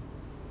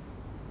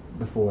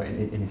 before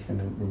any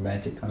kind of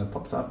romantic kind of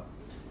pops up.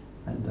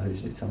 And I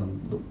usually tell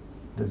them, look,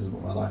 this is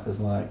what my life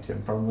is like. Do you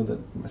have a problem with it?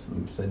 Most of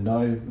them say no,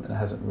 and it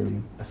hasn't really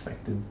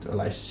affected the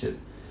relationship.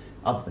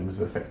 Other things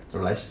have affected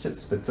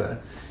relationships, but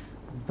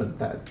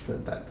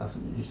that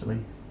doesn't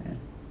usually. Yeah.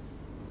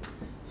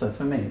 So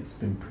for me, it's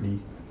been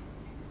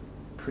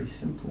pretty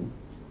simple.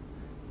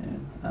 Yeah.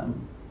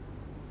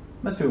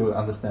 Most people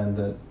understand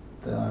that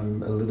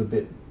I'm a little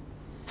bit,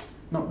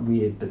 not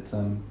weird, but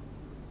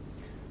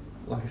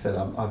like I said,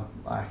 I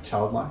act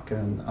childlike,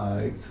 and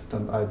I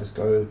just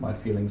go with my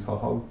feelings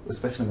whole,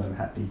 especially when I'm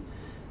happy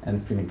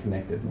and feeling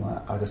connected.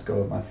 I just go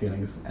with my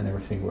feelings, and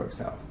everything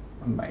works out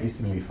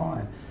amazingly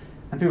fine.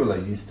 And people are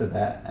used to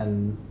that,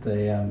 and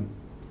they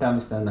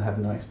understand they have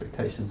no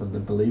expectations of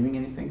them believing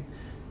anything,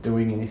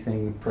 doing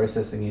anything,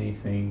 processing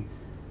anything.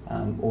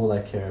 All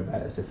they care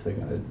about is if they're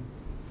going to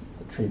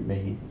treat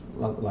me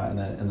like in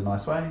a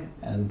nice way,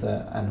 and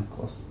of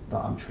course that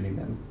I'm treating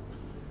them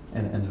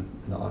in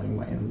a loving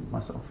way, and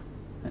myself.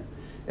 Yeah.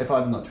 If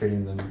I'm not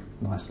treating them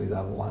nicely, they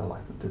will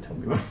like to tell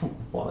me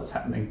while it's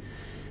happening.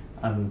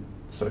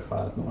 So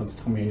far, no one's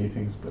told me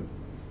anything. But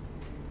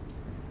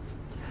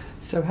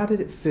so, how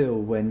did it feel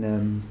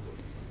when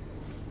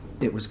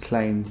it was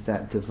claimed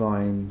that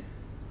divine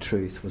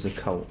truth was a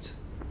cult?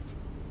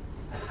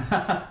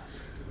 I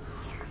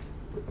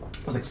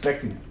was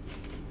expecting it.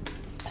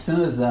 As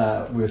soon as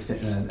we were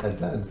sitting at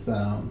Dad's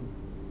in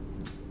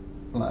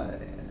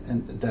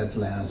Dad's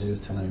lounge, he was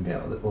telling me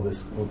about all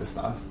this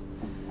stuff,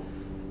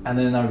 and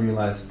then I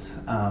realised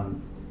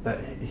that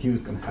he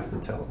was going to have to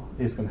tell.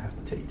 He was going to have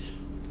to teach.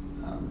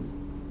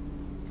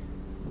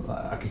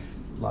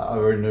 I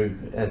already knew,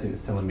 as he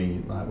was telling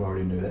me, we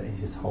already knew that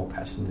his whole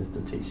passion is to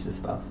teach this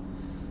stuff.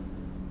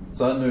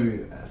 So I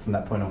knew from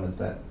that point onwards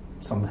that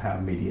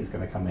somehow media is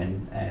going to come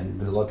in, and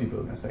a lot of people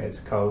are going to say it's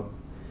a cult.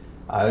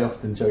 I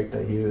often joke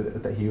that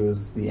he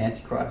was the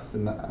Antichrist,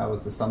 and I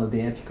was the son of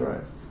the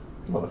Antichrist.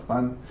 A lot of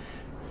fun.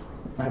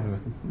 I have a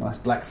nice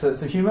black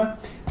sense of humour.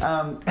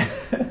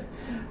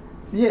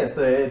 Yeah,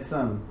 so it's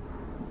I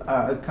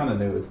kind of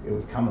knew it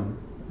was coming,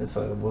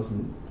 so it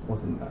wasn't.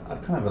 I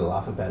kind of have a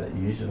laugh about it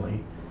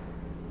usually.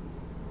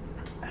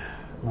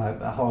 Like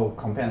the whole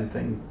compound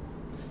thing,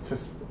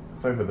 it's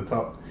over the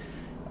top.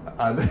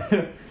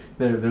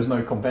 There's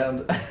no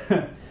compound.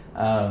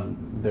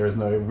 There is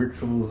no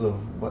rituals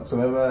of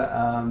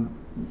whatsoever.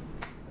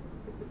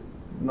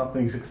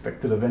 Nothing's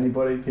expected of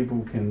anybody.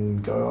 People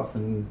can go off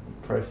and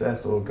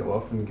process, or go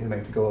off and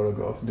connect to God, or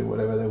go off and do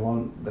whatever they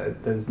want.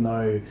 There's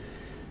no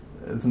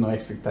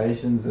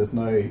expectations. There's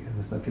no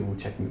people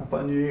checking up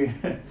on you.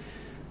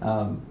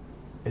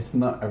 It's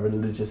not a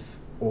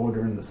religious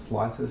order in the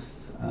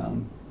slightest.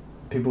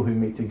 People who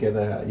meet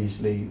together are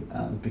usually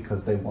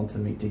because they want to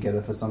meet together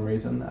for some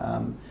reason.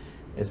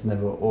 It's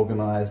never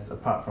organised,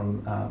 apart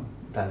from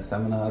dance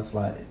seminars.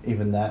 Like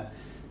even that,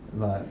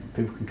 like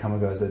people can come and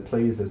go as they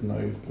please. There's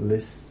no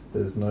lists.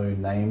 There's no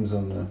names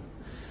in a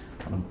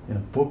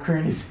book or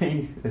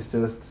anything. It's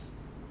just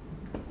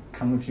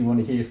come if you want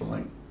to hear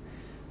something.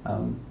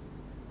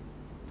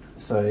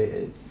 So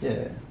it's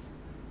it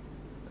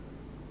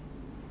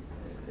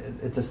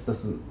just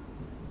doesn't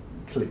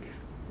click.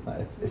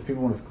 Like if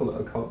people want to call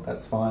it a cult,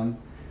 that's fine.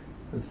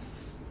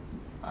 It's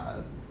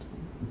I'm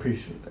pretty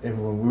sure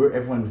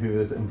everyone who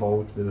is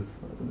involved with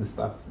this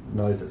stuff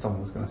knows that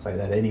someone was going to say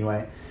that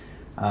anyway.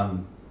 But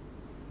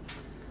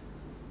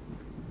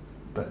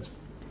it's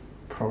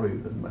probably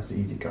the most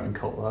easygoing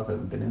cult I've ever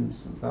been in,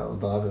 that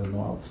I've ever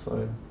known of.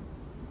 So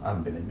I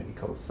haven't been in many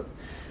cults. So,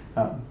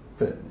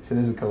 but if it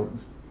is a cult,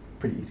 it's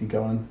pretty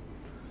easygoing.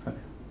 So,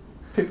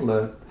 people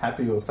are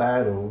happy or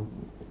sad or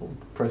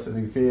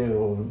processing fear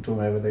or doing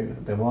whatever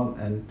they want,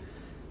 and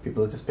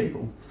people are just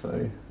people.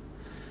 So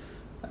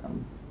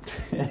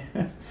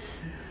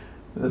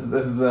this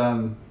is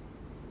the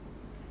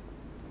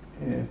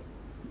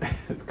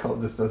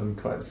cult just doesn't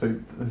quite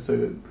suit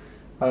it.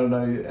 I don't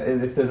know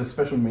if there's a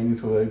special meaning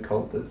to a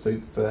cult that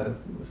suits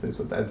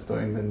what Dad's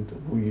doing, then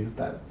we'll use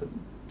that. But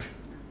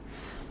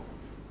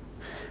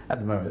at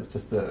the moment, it's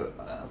just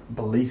a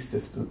belief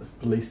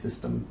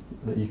system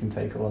that you can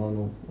take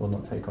on or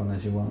not take on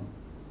as you want.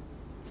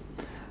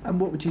 And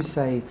what would you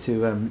say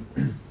to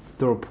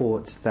the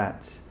reports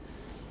that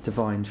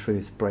divine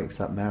truth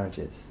breaks up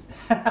marriages?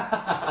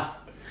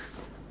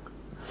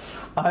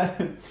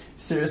 I've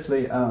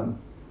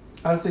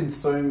seen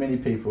so many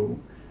people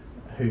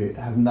who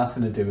have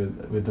nothing to do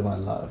with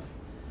divine love.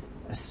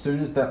 As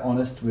soon as they're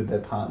honest with their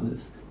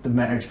partners, the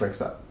marriage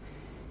breaks up.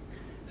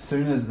 as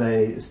soon as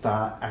they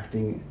start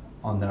acting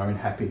on their own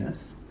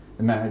happiness,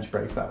 the marriage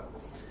breaks up,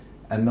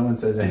 and no one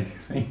says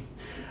anything.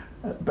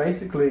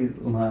 Basically,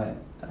 like,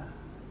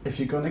 if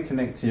you're going to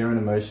connect to your own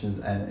emotions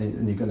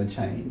and you're going to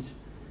change,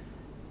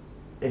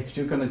 if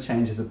you're going to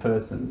change as a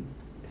person,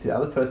 if the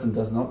other person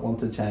does not want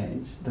to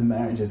change, the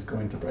marriage is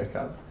going to break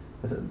up.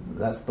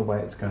 That's the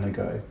way it's going to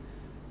go.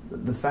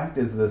 The fact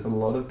is, there's a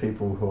lot of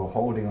people who are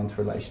holding on to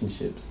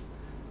relationships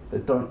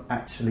that don't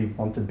actually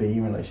want to be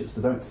in relationships.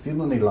 They don't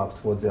feel any love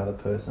towards the other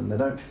person. They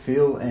don't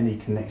feel any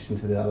connection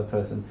to the other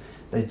person.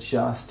 They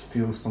just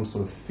feel some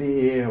sort of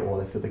fear,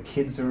 or they feel the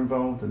kids are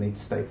involved, they need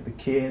to stay for the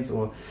kids,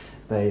 or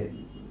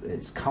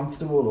it's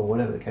comfortable, or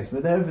whatever the case.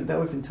 But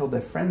they'll even tell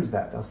their friends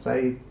that. They'll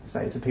say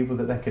it to people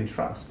that they can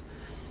trust.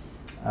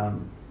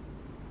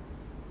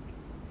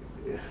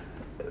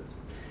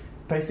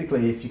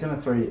 Basically, if you're going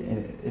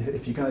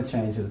to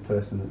change as a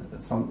person,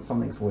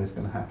 something's always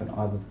going to happen.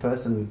 Either the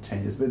person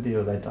changes with you,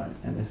 or they don't.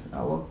 And if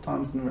a lot of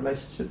times in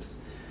relationships,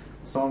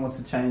 someone wants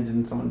to change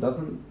and someone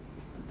doesn't,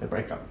 they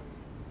break up.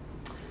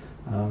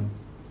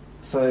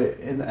 So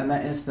in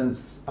that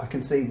instance, I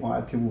can see why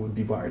people would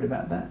be worried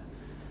about that.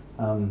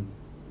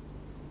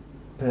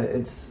 But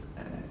it's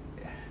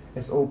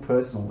all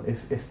personal.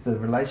 If the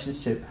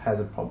relationship has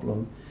a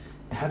problem,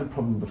 it had a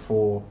problem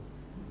before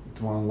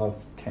Divine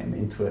Love came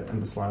into it in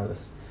the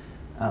slightest.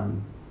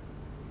 And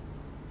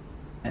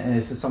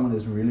if someone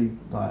is really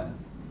like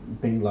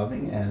being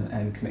loving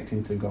and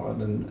connecting to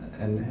God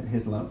and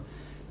His love,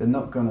 they're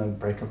not going to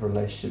break up a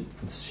relationship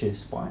for sheer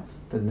spite.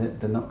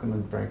 They're not going to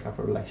break up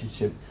a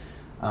relationship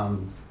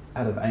out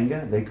of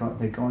anger.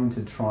 They're going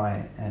to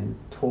try and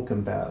talk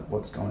about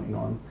what's going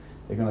on.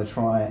 They're going to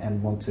try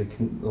and want to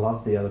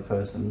love the other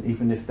person,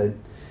 even if they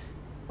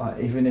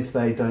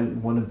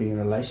don't want to be in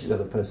a relationship with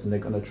the other person. They're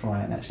going to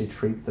try and actually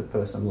treat the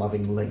person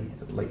lovingly,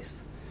 at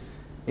least,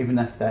 even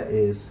if that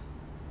is,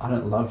 I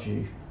don't love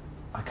you,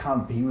 I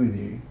can't be with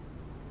you,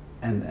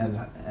 and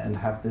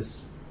have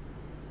this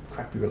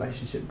crappy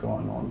relationship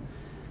going on,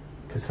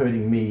 because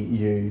hurting me,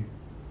 you,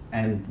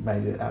 and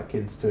maybe our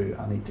kids too.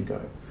 I need to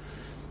go.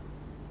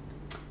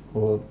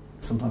 Or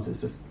sometimes it's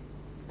just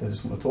they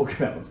just want to talk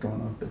about what's going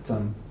on. But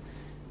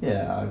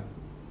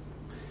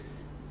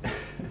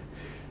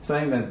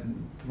saying that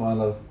Divine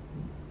Love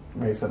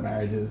breaks up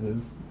marriages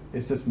is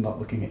it's just not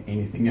looking at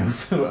anything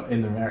else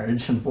in the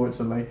marriage,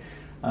 unfortunately.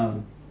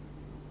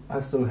 I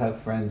still have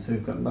friends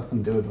who've got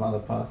nothing to do with Divine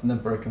Love path, and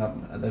they've broken up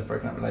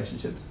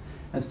relationships,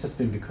 and it's just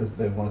been because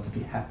they wanted to be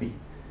happy,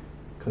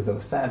 because they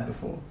were sad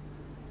before,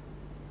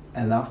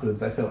 and afterwards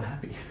they felt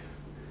happy.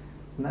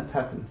 And that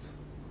happens.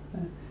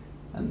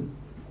 And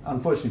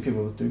unfortunately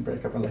people do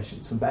break up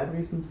relationships for bad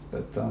reasons,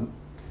 but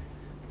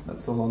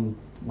that's all on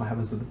what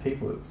happens with the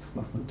people. It's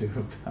nothing to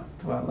do about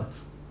Divine Love.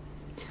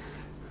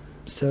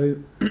 So,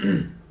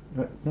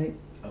 right, mate?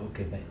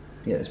 Okay, mate.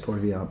 Yeah, it's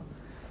probably up.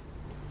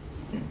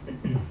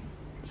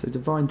 So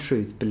Divine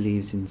Truth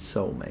believes in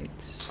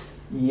soulmates.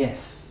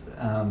 Yes.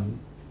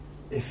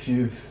 If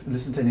you've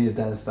listened to any of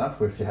Dad's stuff,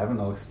 or if you haven't,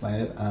 I'll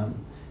explain it.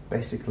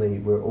 Basically,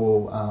 we're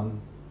all,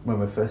 when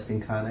we're first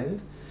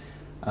incarnated,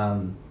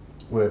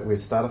 we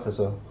start off as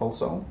a whole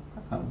soul.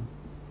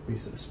 We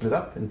split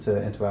up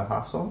into our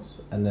half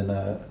souls, and then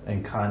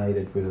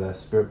incarnated with a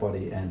spirit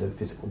body and a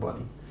physical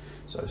body.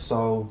 So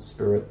soul,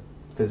 spirit,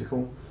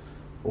 physical,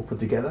 all put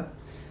together.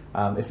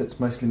 If it's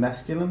mostly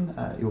masculine,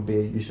 you'll be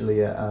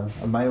usually a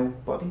male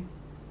body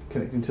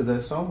connecting to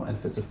the soul, and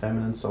if it's a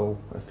feminine soul,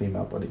 a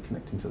female body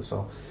connecting to the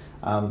soul.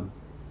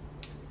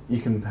 You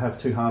can have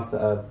two halves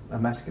that are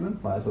masculine,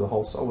 like so the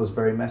whole soul is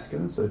very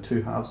masculine, so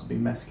two halves would be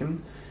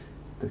masculine.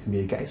 There can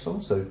be a gay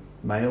soul, so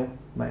male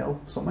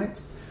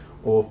soulmates,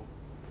 or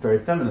very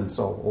feminine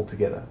soul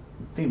altogether,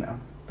 female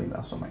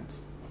soulmates.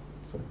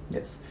 So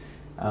yes,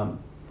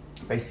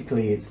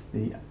 basically it's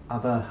the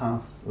other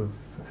half of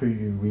who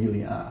you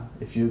really are.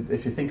 If you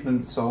think of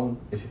your soul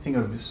as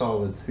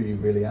who you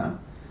really are,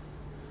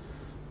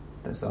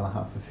 that's the other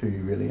half of who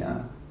you really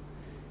are.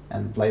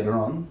 And later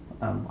on,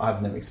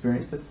 I've never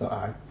experienced this, so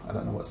I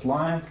don't know what it's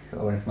like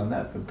or anything like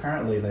that, but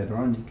apparently later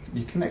on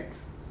you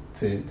connect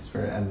to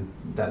spirit, and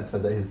Dad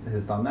said that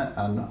he's done that,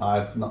 and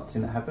I've not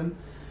seen it happen.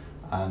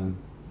 I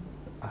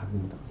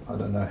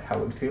don't know how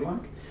it would feel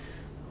like,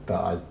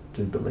 but I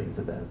do believe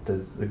that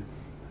there's a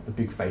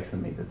big faith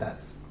in me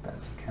that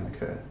can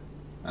occur,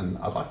 and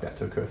I'd like that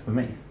to occur for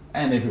me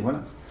and everyone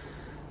else.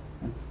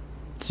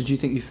 So do you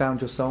think you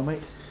found your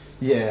soulmate?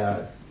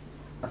 Yeah,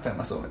 I found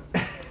my soulmate.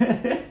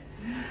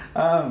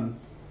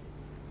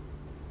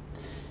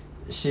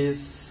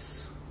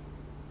 She's,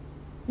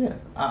 yeah,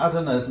 I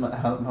don't know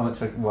how much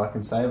what I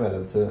can say about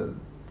it to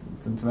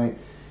me.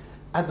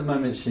 At the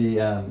moment, she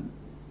doesn't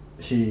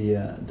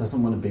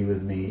want to be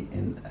with me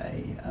in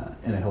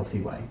a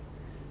healthy way.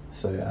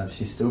 So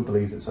she still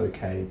believes it's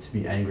okay to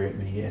be angry at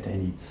me at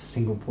any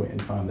single point in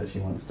time that she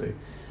wants to.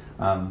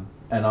 And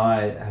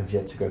I have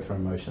yet to go through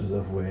emotions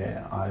of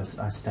where I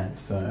stand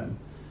firm,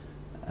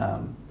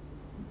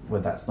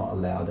 where that's not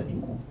allowed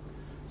anymore.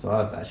 So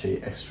I've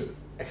actually I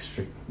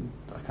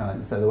can't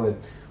even say the word,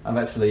 I've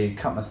actually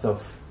cut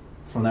myself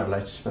from that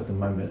relationship at the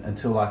moment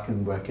until I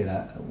can work it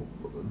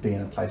out, be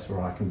in a place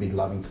where I can be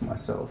loving to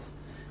myself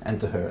and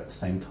to her at the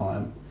same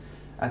time.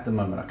 At the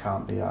moment I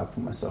can't be. I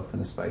put myself in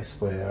a space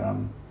where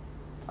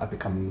I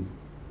become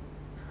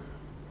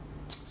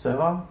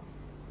servile,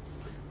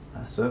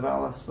 I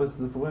suppose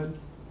is the word.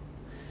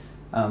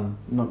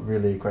 Not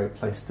really a great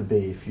place to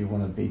be if you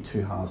want to be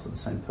two halves of the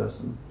same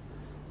person.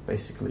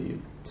 Basically you're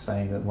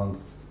saying that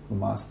one's the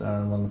master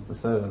and one's the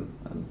servant,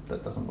 and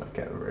that doesn't work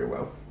out very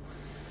well.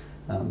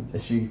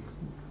 If you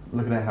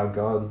look at how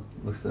God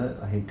looks at it,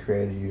 He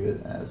created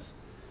you as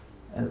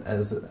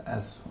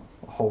a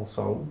whole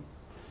soul.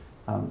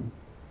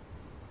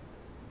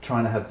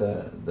 Trying to have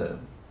the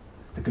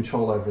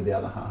control over the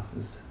other half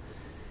is,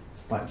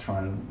 it's like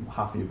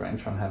half of your brain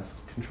trying to have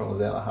control of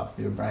the other half of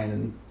your brain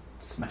and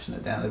smashing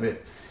it down a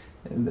bit.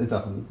 It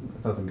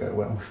doesn't go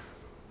well.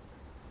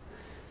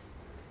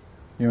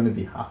 You want to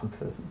be half a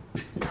person.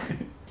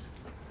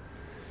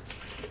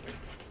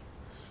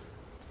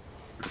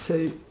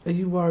 So, are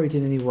you worried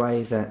in any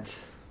way that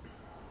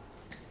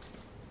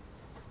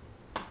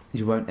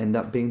you won't end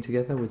up being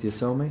together with your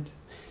soulmate?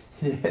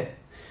 Yeah.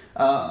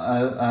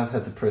 I've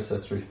had to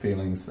process through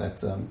feelings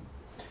that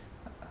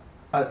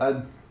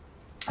I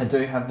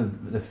do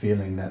have the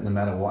feeling that no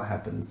matter what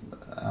happens,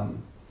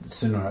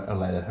 sooner or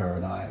later her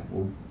and I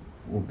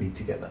will be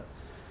together.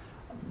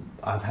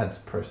 I've had to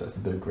process a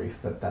bit of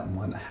grief that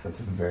might not happen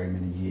for very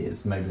many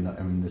years, maybe not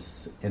in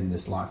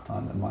this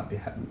lifetime. It might be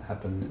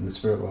happen in the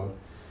spirit world.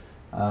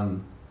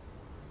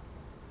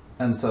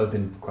 And so I've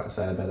been quite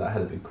sad about that. I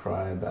had a big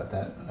cry about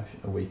that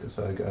a week or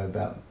so ago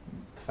about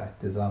the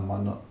fact is I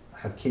might not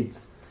have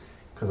kids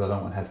because I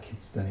don't want to have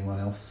kids with anyone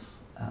else.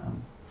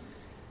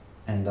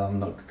 And I'm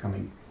not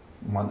coming.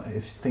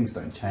 If things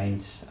don't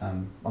change,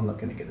 I'm not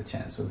going to get the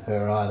chance with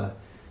her either.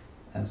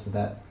 And so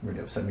that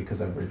really upset me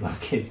because I really love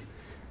kids.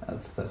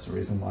 That's the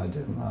reason why I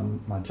do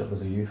my job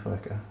as a youth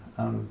worker.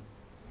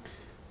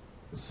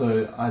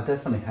 So I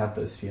definitely have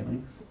those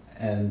feelings,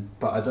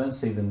 but I don't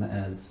see them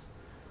as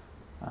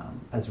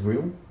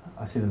real.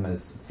 I see them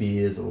as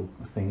fears or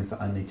things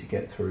that I need to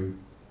get through.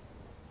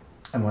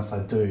 And once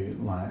I do,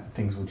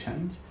 things will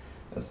change.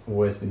 That's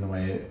always been the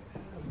way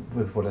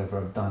with whatever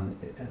I've done.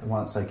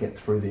 Once I get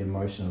through the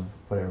emotion of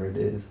whatever it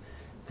is,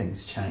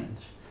 things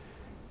change,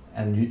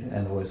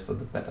 and always for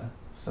the better.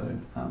 So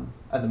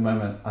at the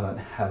moment, I don't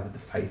have the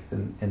faith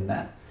in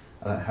that.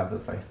 I don't have the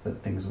faith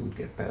that things would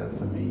get better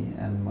for me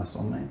and my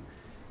soulmate.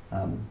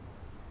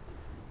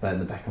 But in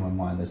the back of my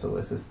mind, there's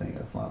always this thing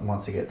of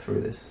once I get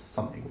through this,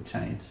 something will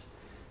change.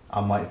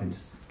 I might even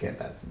just get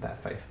that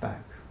faith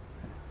back.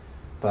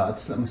 But I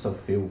just let myself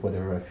feel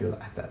whatever I feel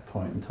at that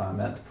point in time.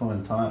 At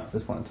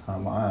this point in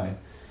time, I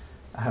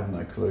have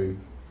no clue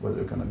whether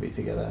we're going to be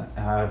together.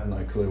 I have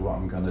no clue what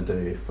I'm going to do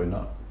if we're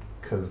not,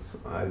 because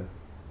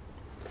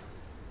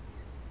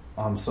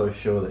I'm so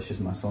sure that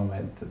she's my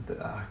soulmate that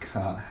I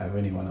can't have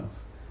anyone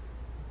else.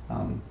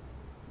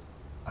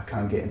 I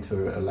can't get into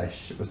a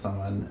relationship with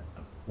someone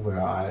where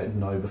I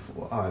know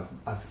before,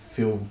 I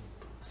feel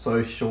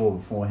so sure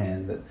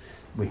beforehand that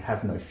we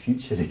have no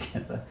future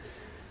together.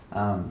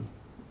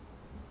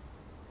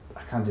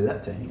 I can't do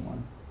that to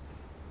anyone.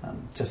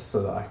 Just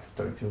so that I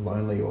don't feel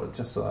lonely, or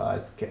just so that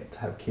I get to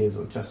have kids,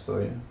 or just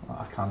so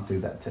I can't do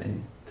that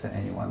to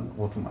anyone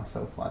or to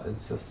myself.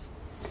 It's just.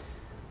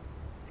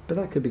 But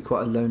that could be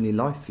quite a lonely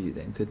life for you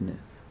then, couldn't it?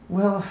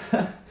 Well,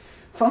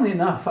 funnily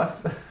enough,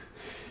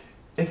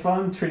 if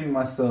I'm treating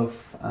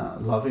myself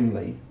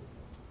lovingly,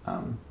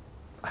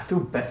 I feel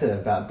better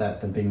about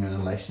that than being in a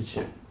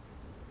relationship.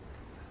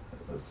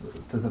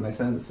 Does that make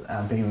sense?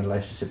 Being in a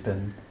relationship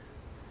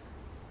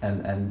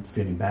and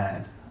feeling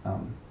bad.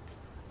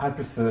 I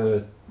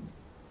prefer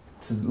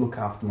to look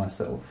after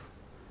myself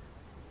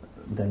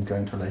than go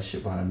into a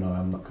relationship where I know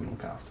I'm not going to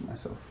look after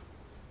myself.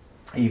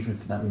 Even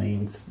if that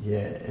means,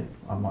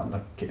 I might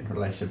not get in a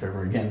relationship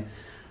ever again.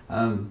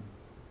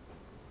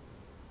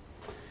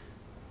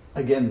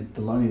 Again,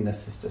 the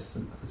loneliness is just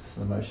an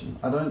emotion.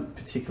 I don't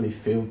particularly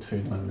feel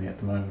too lonely at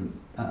the moment.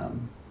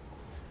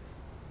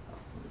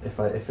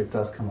 If it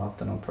does come up,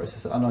 then I'll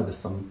process it. I know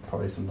there's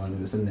probably some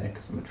loneliness in there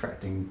because I'm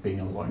attracting being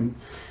alone.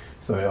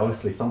 So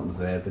obviously something's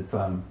there, but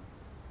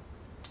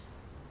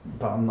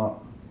I'm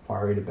not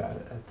worried about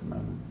it at the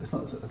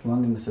moment.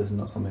 Loneliness is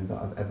not something that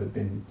I've ever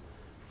been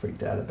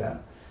freaked out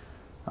about.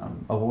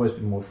 I've always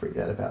been more freaked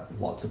out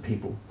about lots of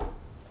people,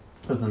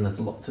 because then there's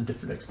lots of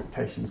different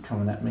expectations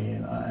coming at me,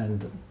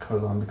 and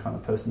because I'm the kind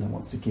of person that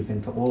wants to give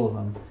in to all of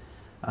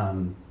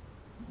them,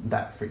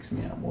 that freaks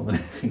me out more than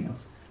anything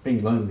else.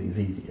 Being lonely is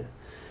easier.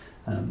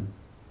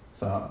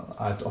 So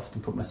I'd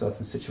often put myself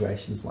in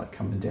situations like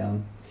coming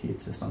down here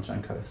to the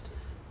Sunshine Coast,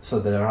 so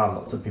there are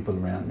lots of people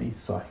around me,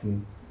 so I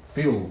can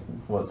feel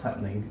what's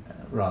happening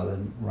rather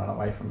than run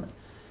away from it.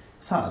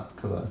 It's hard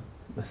because I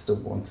still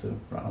want to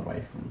run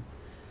away from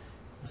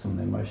some of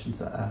the emotions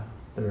that are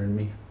in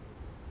me.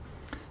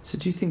 So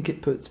do you think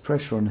it puts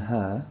pressure on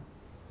her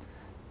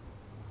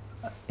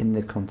in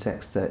the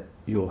context that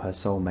you're her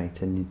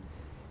soulmate, and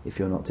if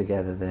you're not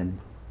together then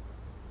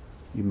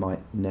you might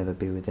never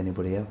be with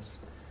anybody else?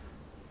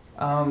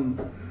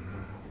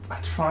 I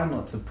try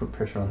not to put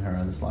pressure on her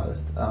in the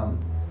slightest.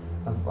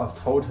 I've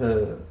told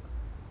her,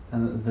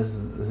 and this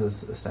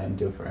is the same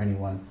deal for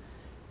anyone.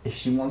 If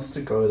she wants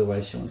to go the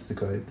way she wants to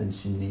go, then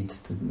she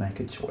needs to make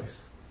a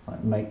choice.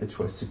 Like, make the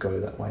choice to go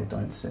that way.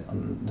 Don't sit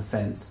on the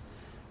fence,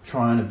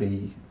 trying to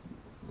be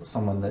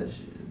someone that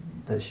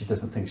she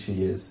doesn't think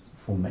she is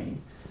for me.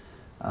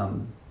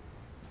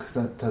 Because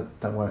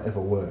that won't ever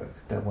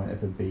work. That won't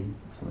ever be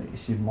something.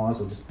 She might as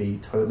well just be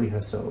totally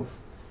herself.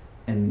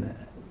 And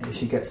if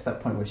she gets to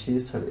that point where she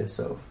is totally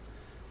herself,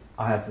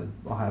 I have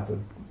a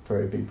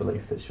very big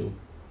belief that she'll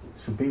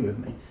be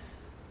with me.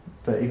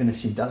 But even if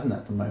she doesn't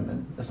at the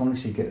moment, as long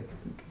as she gets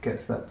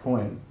to that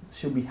point,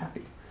 she'll be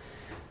happy.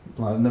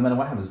 Like, no matter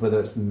what happens, whether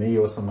it's me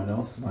or someone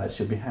else, like,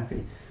 she'll be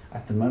happy.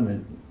 At the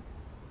moment,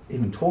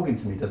 even talking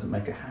to me doesn't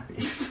make her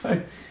happy.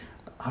 So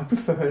I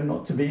prefer her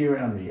not to be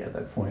around me at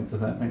that point.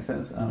 Does that make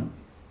sense?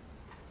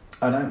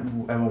 I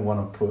don't ever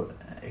want to put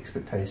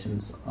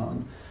expectations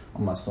on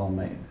my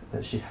soulmate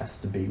that she has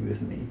to be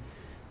with me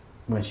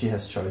when she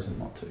has chosen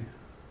not to.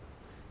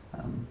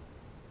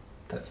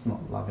 That's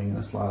not loving in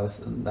the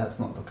slightest, and that's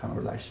not the kind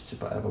of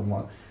relationship I ever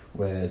want,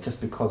 where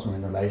just because we're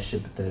in a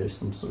relationship there's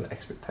some sort of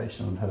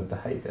expectation on her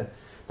behaviour.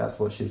 That's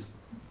what she's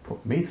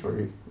put me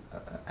through,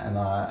 and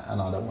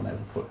I don't want to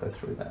ever put her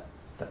through that.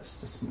 That's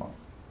just not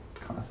the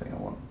kind of thing I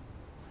want.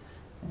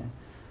 Yeah.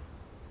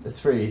 It's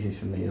very easy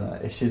for me.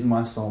 Like, if she's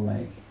my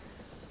soulmate,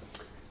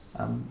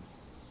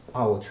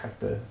 I will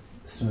attract her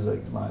as soon as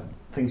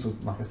things will,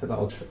 like I said,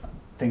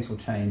 things will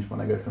change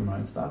when I go through my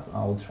own stuff.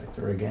 I'll attract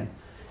her again.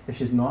 If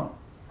she's not,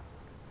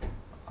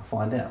 I'll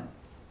find out.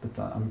 But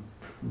I'm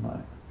like,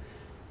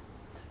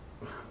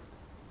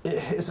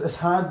 it's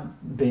hard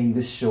being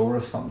this sure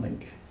of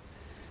something,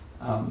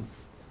 and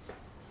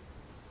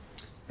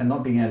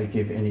not being able to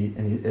give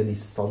any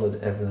solid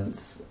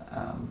evidence,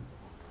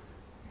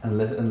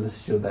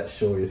 unless you're that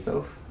sure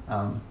yourself.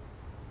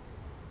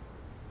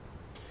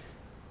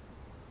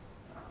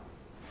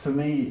 For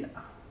me,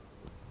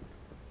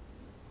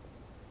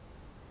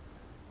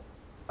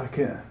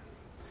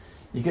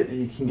 you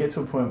can get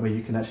to a point where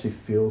you can actually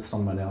feel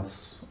someone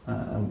else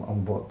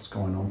on what's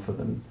going on for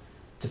them,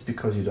 just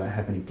because you don't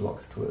have any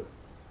blocks to it.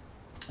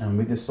 And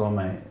with your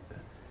soulmate,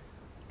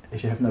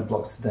 if you have no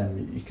blocks to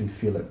them, you can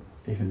feel it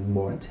even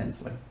more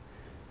intensely.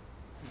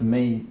 For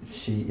me,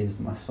 she is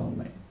my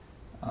soulmate.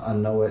 I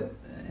know it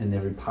in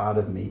every part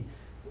of me.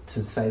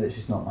 To say that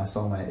she's not my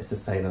soulmate is to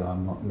say that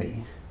I'm not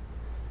me.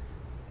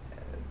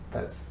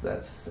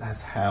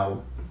 That's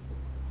how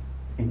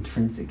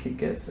intrinsic it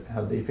gets,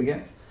 how deep it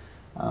gets.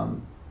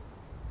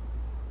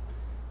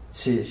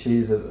 She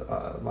is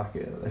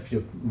if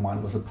your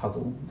mind was a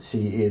puzzle,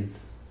 she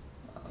is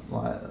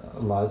like a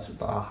large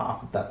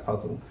half of that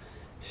puzzle.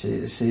 She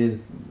is who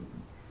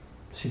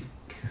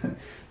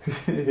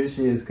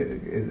she is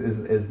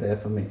there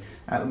for me.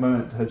 At the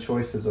moment, her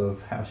choices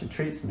of how she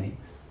treats me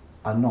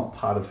are not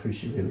part of who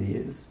she really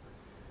is,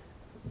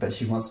 but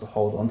she wants to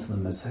hold on to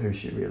them as who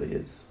she really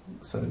is.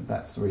 So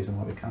that's the reason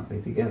why we can't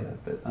be together.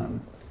 But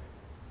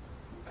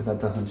that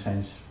doesn't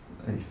change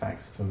any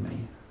facts for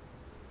me.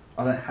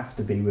 I don't have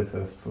to be with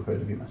her for her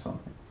to be my soulmate.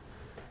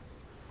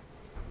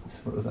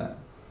 So what was that?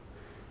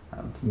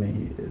 For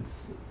me,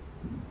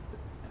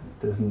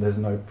 there's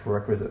no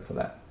prerequisite for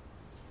that.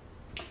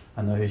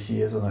 I know who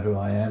she is, I know who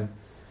I am,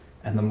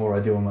 and the more I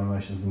deal with my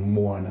emotions, the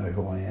more I know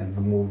who I am,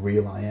 the more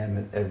real I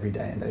am every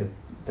day and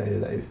day to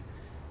day,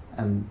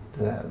 and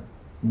the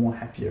more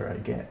happier I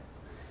get.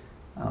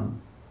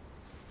 And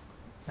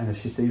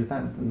if she sees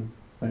that, then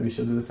maybe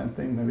she'll do the same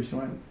thing, maybe she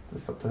won't.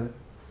 It's up to her.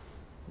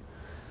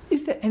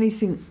 Is there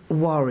anything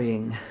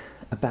worrying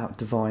about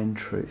divine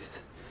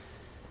truth?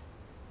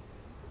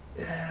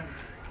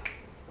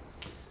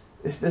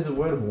 There's a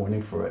word of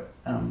warning for it.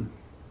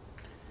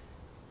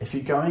 If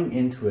you're going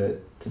into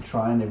it to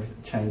try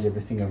and change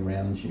everything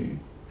around you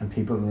and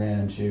people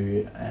around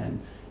you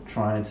and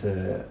trying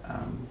to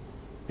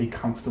be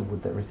comfortable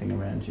with everything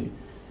around you,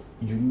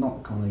 it's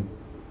not going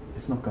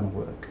to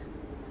work.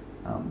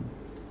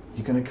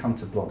 You're going to come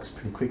to blocks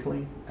pretty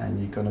quickly, and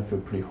you're going to feel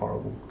pretty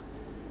horrible.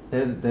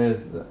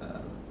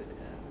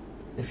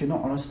 If you're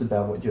not honest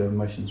about what your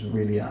emotions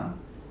really are,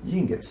 you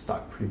can get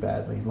stuck pretty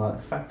badly. Like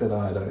the fact that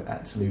I don't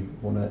actually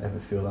want to ever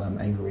feel that I'm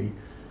angry,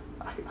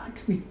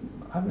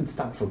 I've been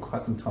stuck for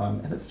quite some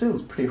time, and it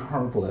feels pretty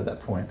horrible at that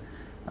point.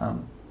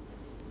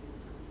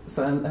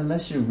 So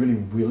unless you're really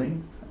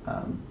willing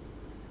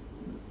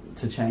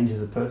to change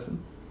as a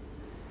person,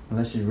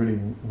 unless you're really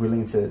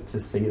willing to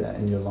see that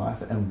in your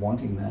life and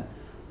wanting that,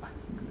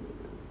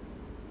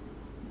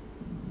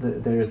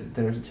 there is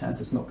a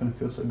chance it's not going to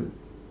feel so good.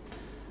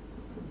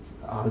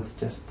 I would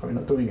suggest probably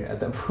not doing it at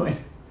that point.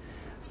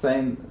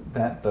 Saying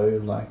that though,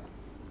 like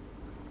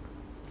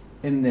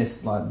in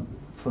this, like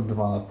for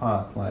Divine Love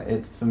Path,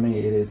 like for me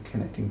it is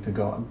connecting to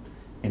God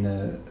in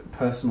a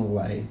personal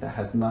way that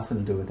has nothing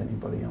to do with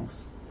anybody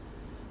else.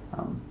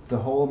 The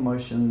whole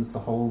emotions, the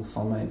whole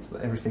soulmates,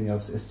 everything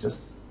else is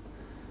just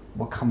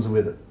what comes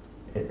with it.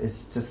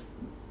 It's just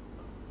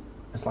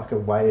it's like a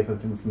wave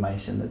of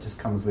information that just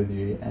comes with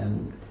you,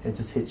 and it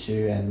just hits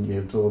you, and you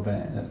absorb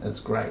it, and it's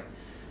great.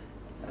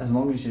 As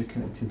long as you're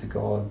connecting to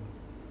God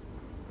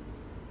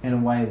in a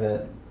way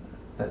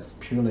that's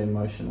purely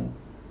emotional,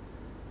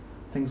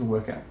 things will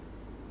work out,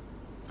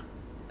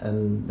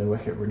 and they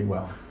work out really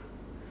well.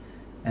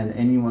 And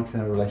anyone can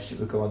have a relationship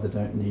with God. They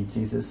don't need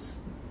Jesus.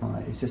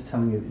 He's just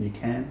telling you that you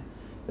can.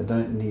 They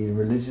don't need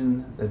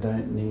religion. They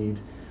don't need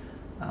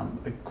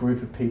a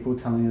group of people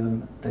telling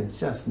them. They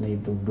just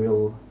need the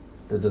will,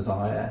 the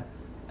desire,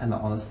 and the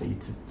honesty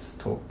to just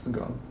talk to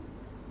God.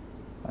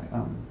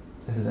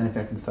 If there's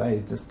anything I can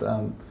say, just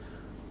talk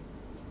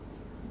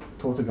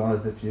to God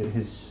as if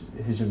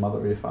he's your mother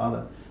or your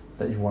father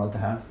that you wanted to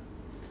have,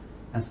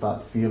 and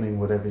start feeling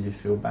whatever you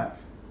feel back.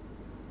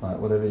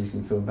 Whatever you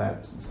can feel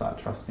back, start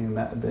trusting in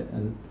that a bit,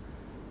 and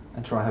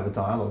try to have a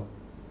dialogue.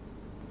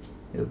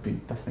 It'll be the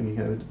best thing you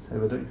can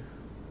ever do.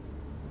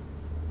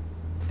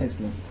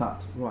 Excellent.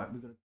 Cut. Right,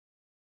 we've got to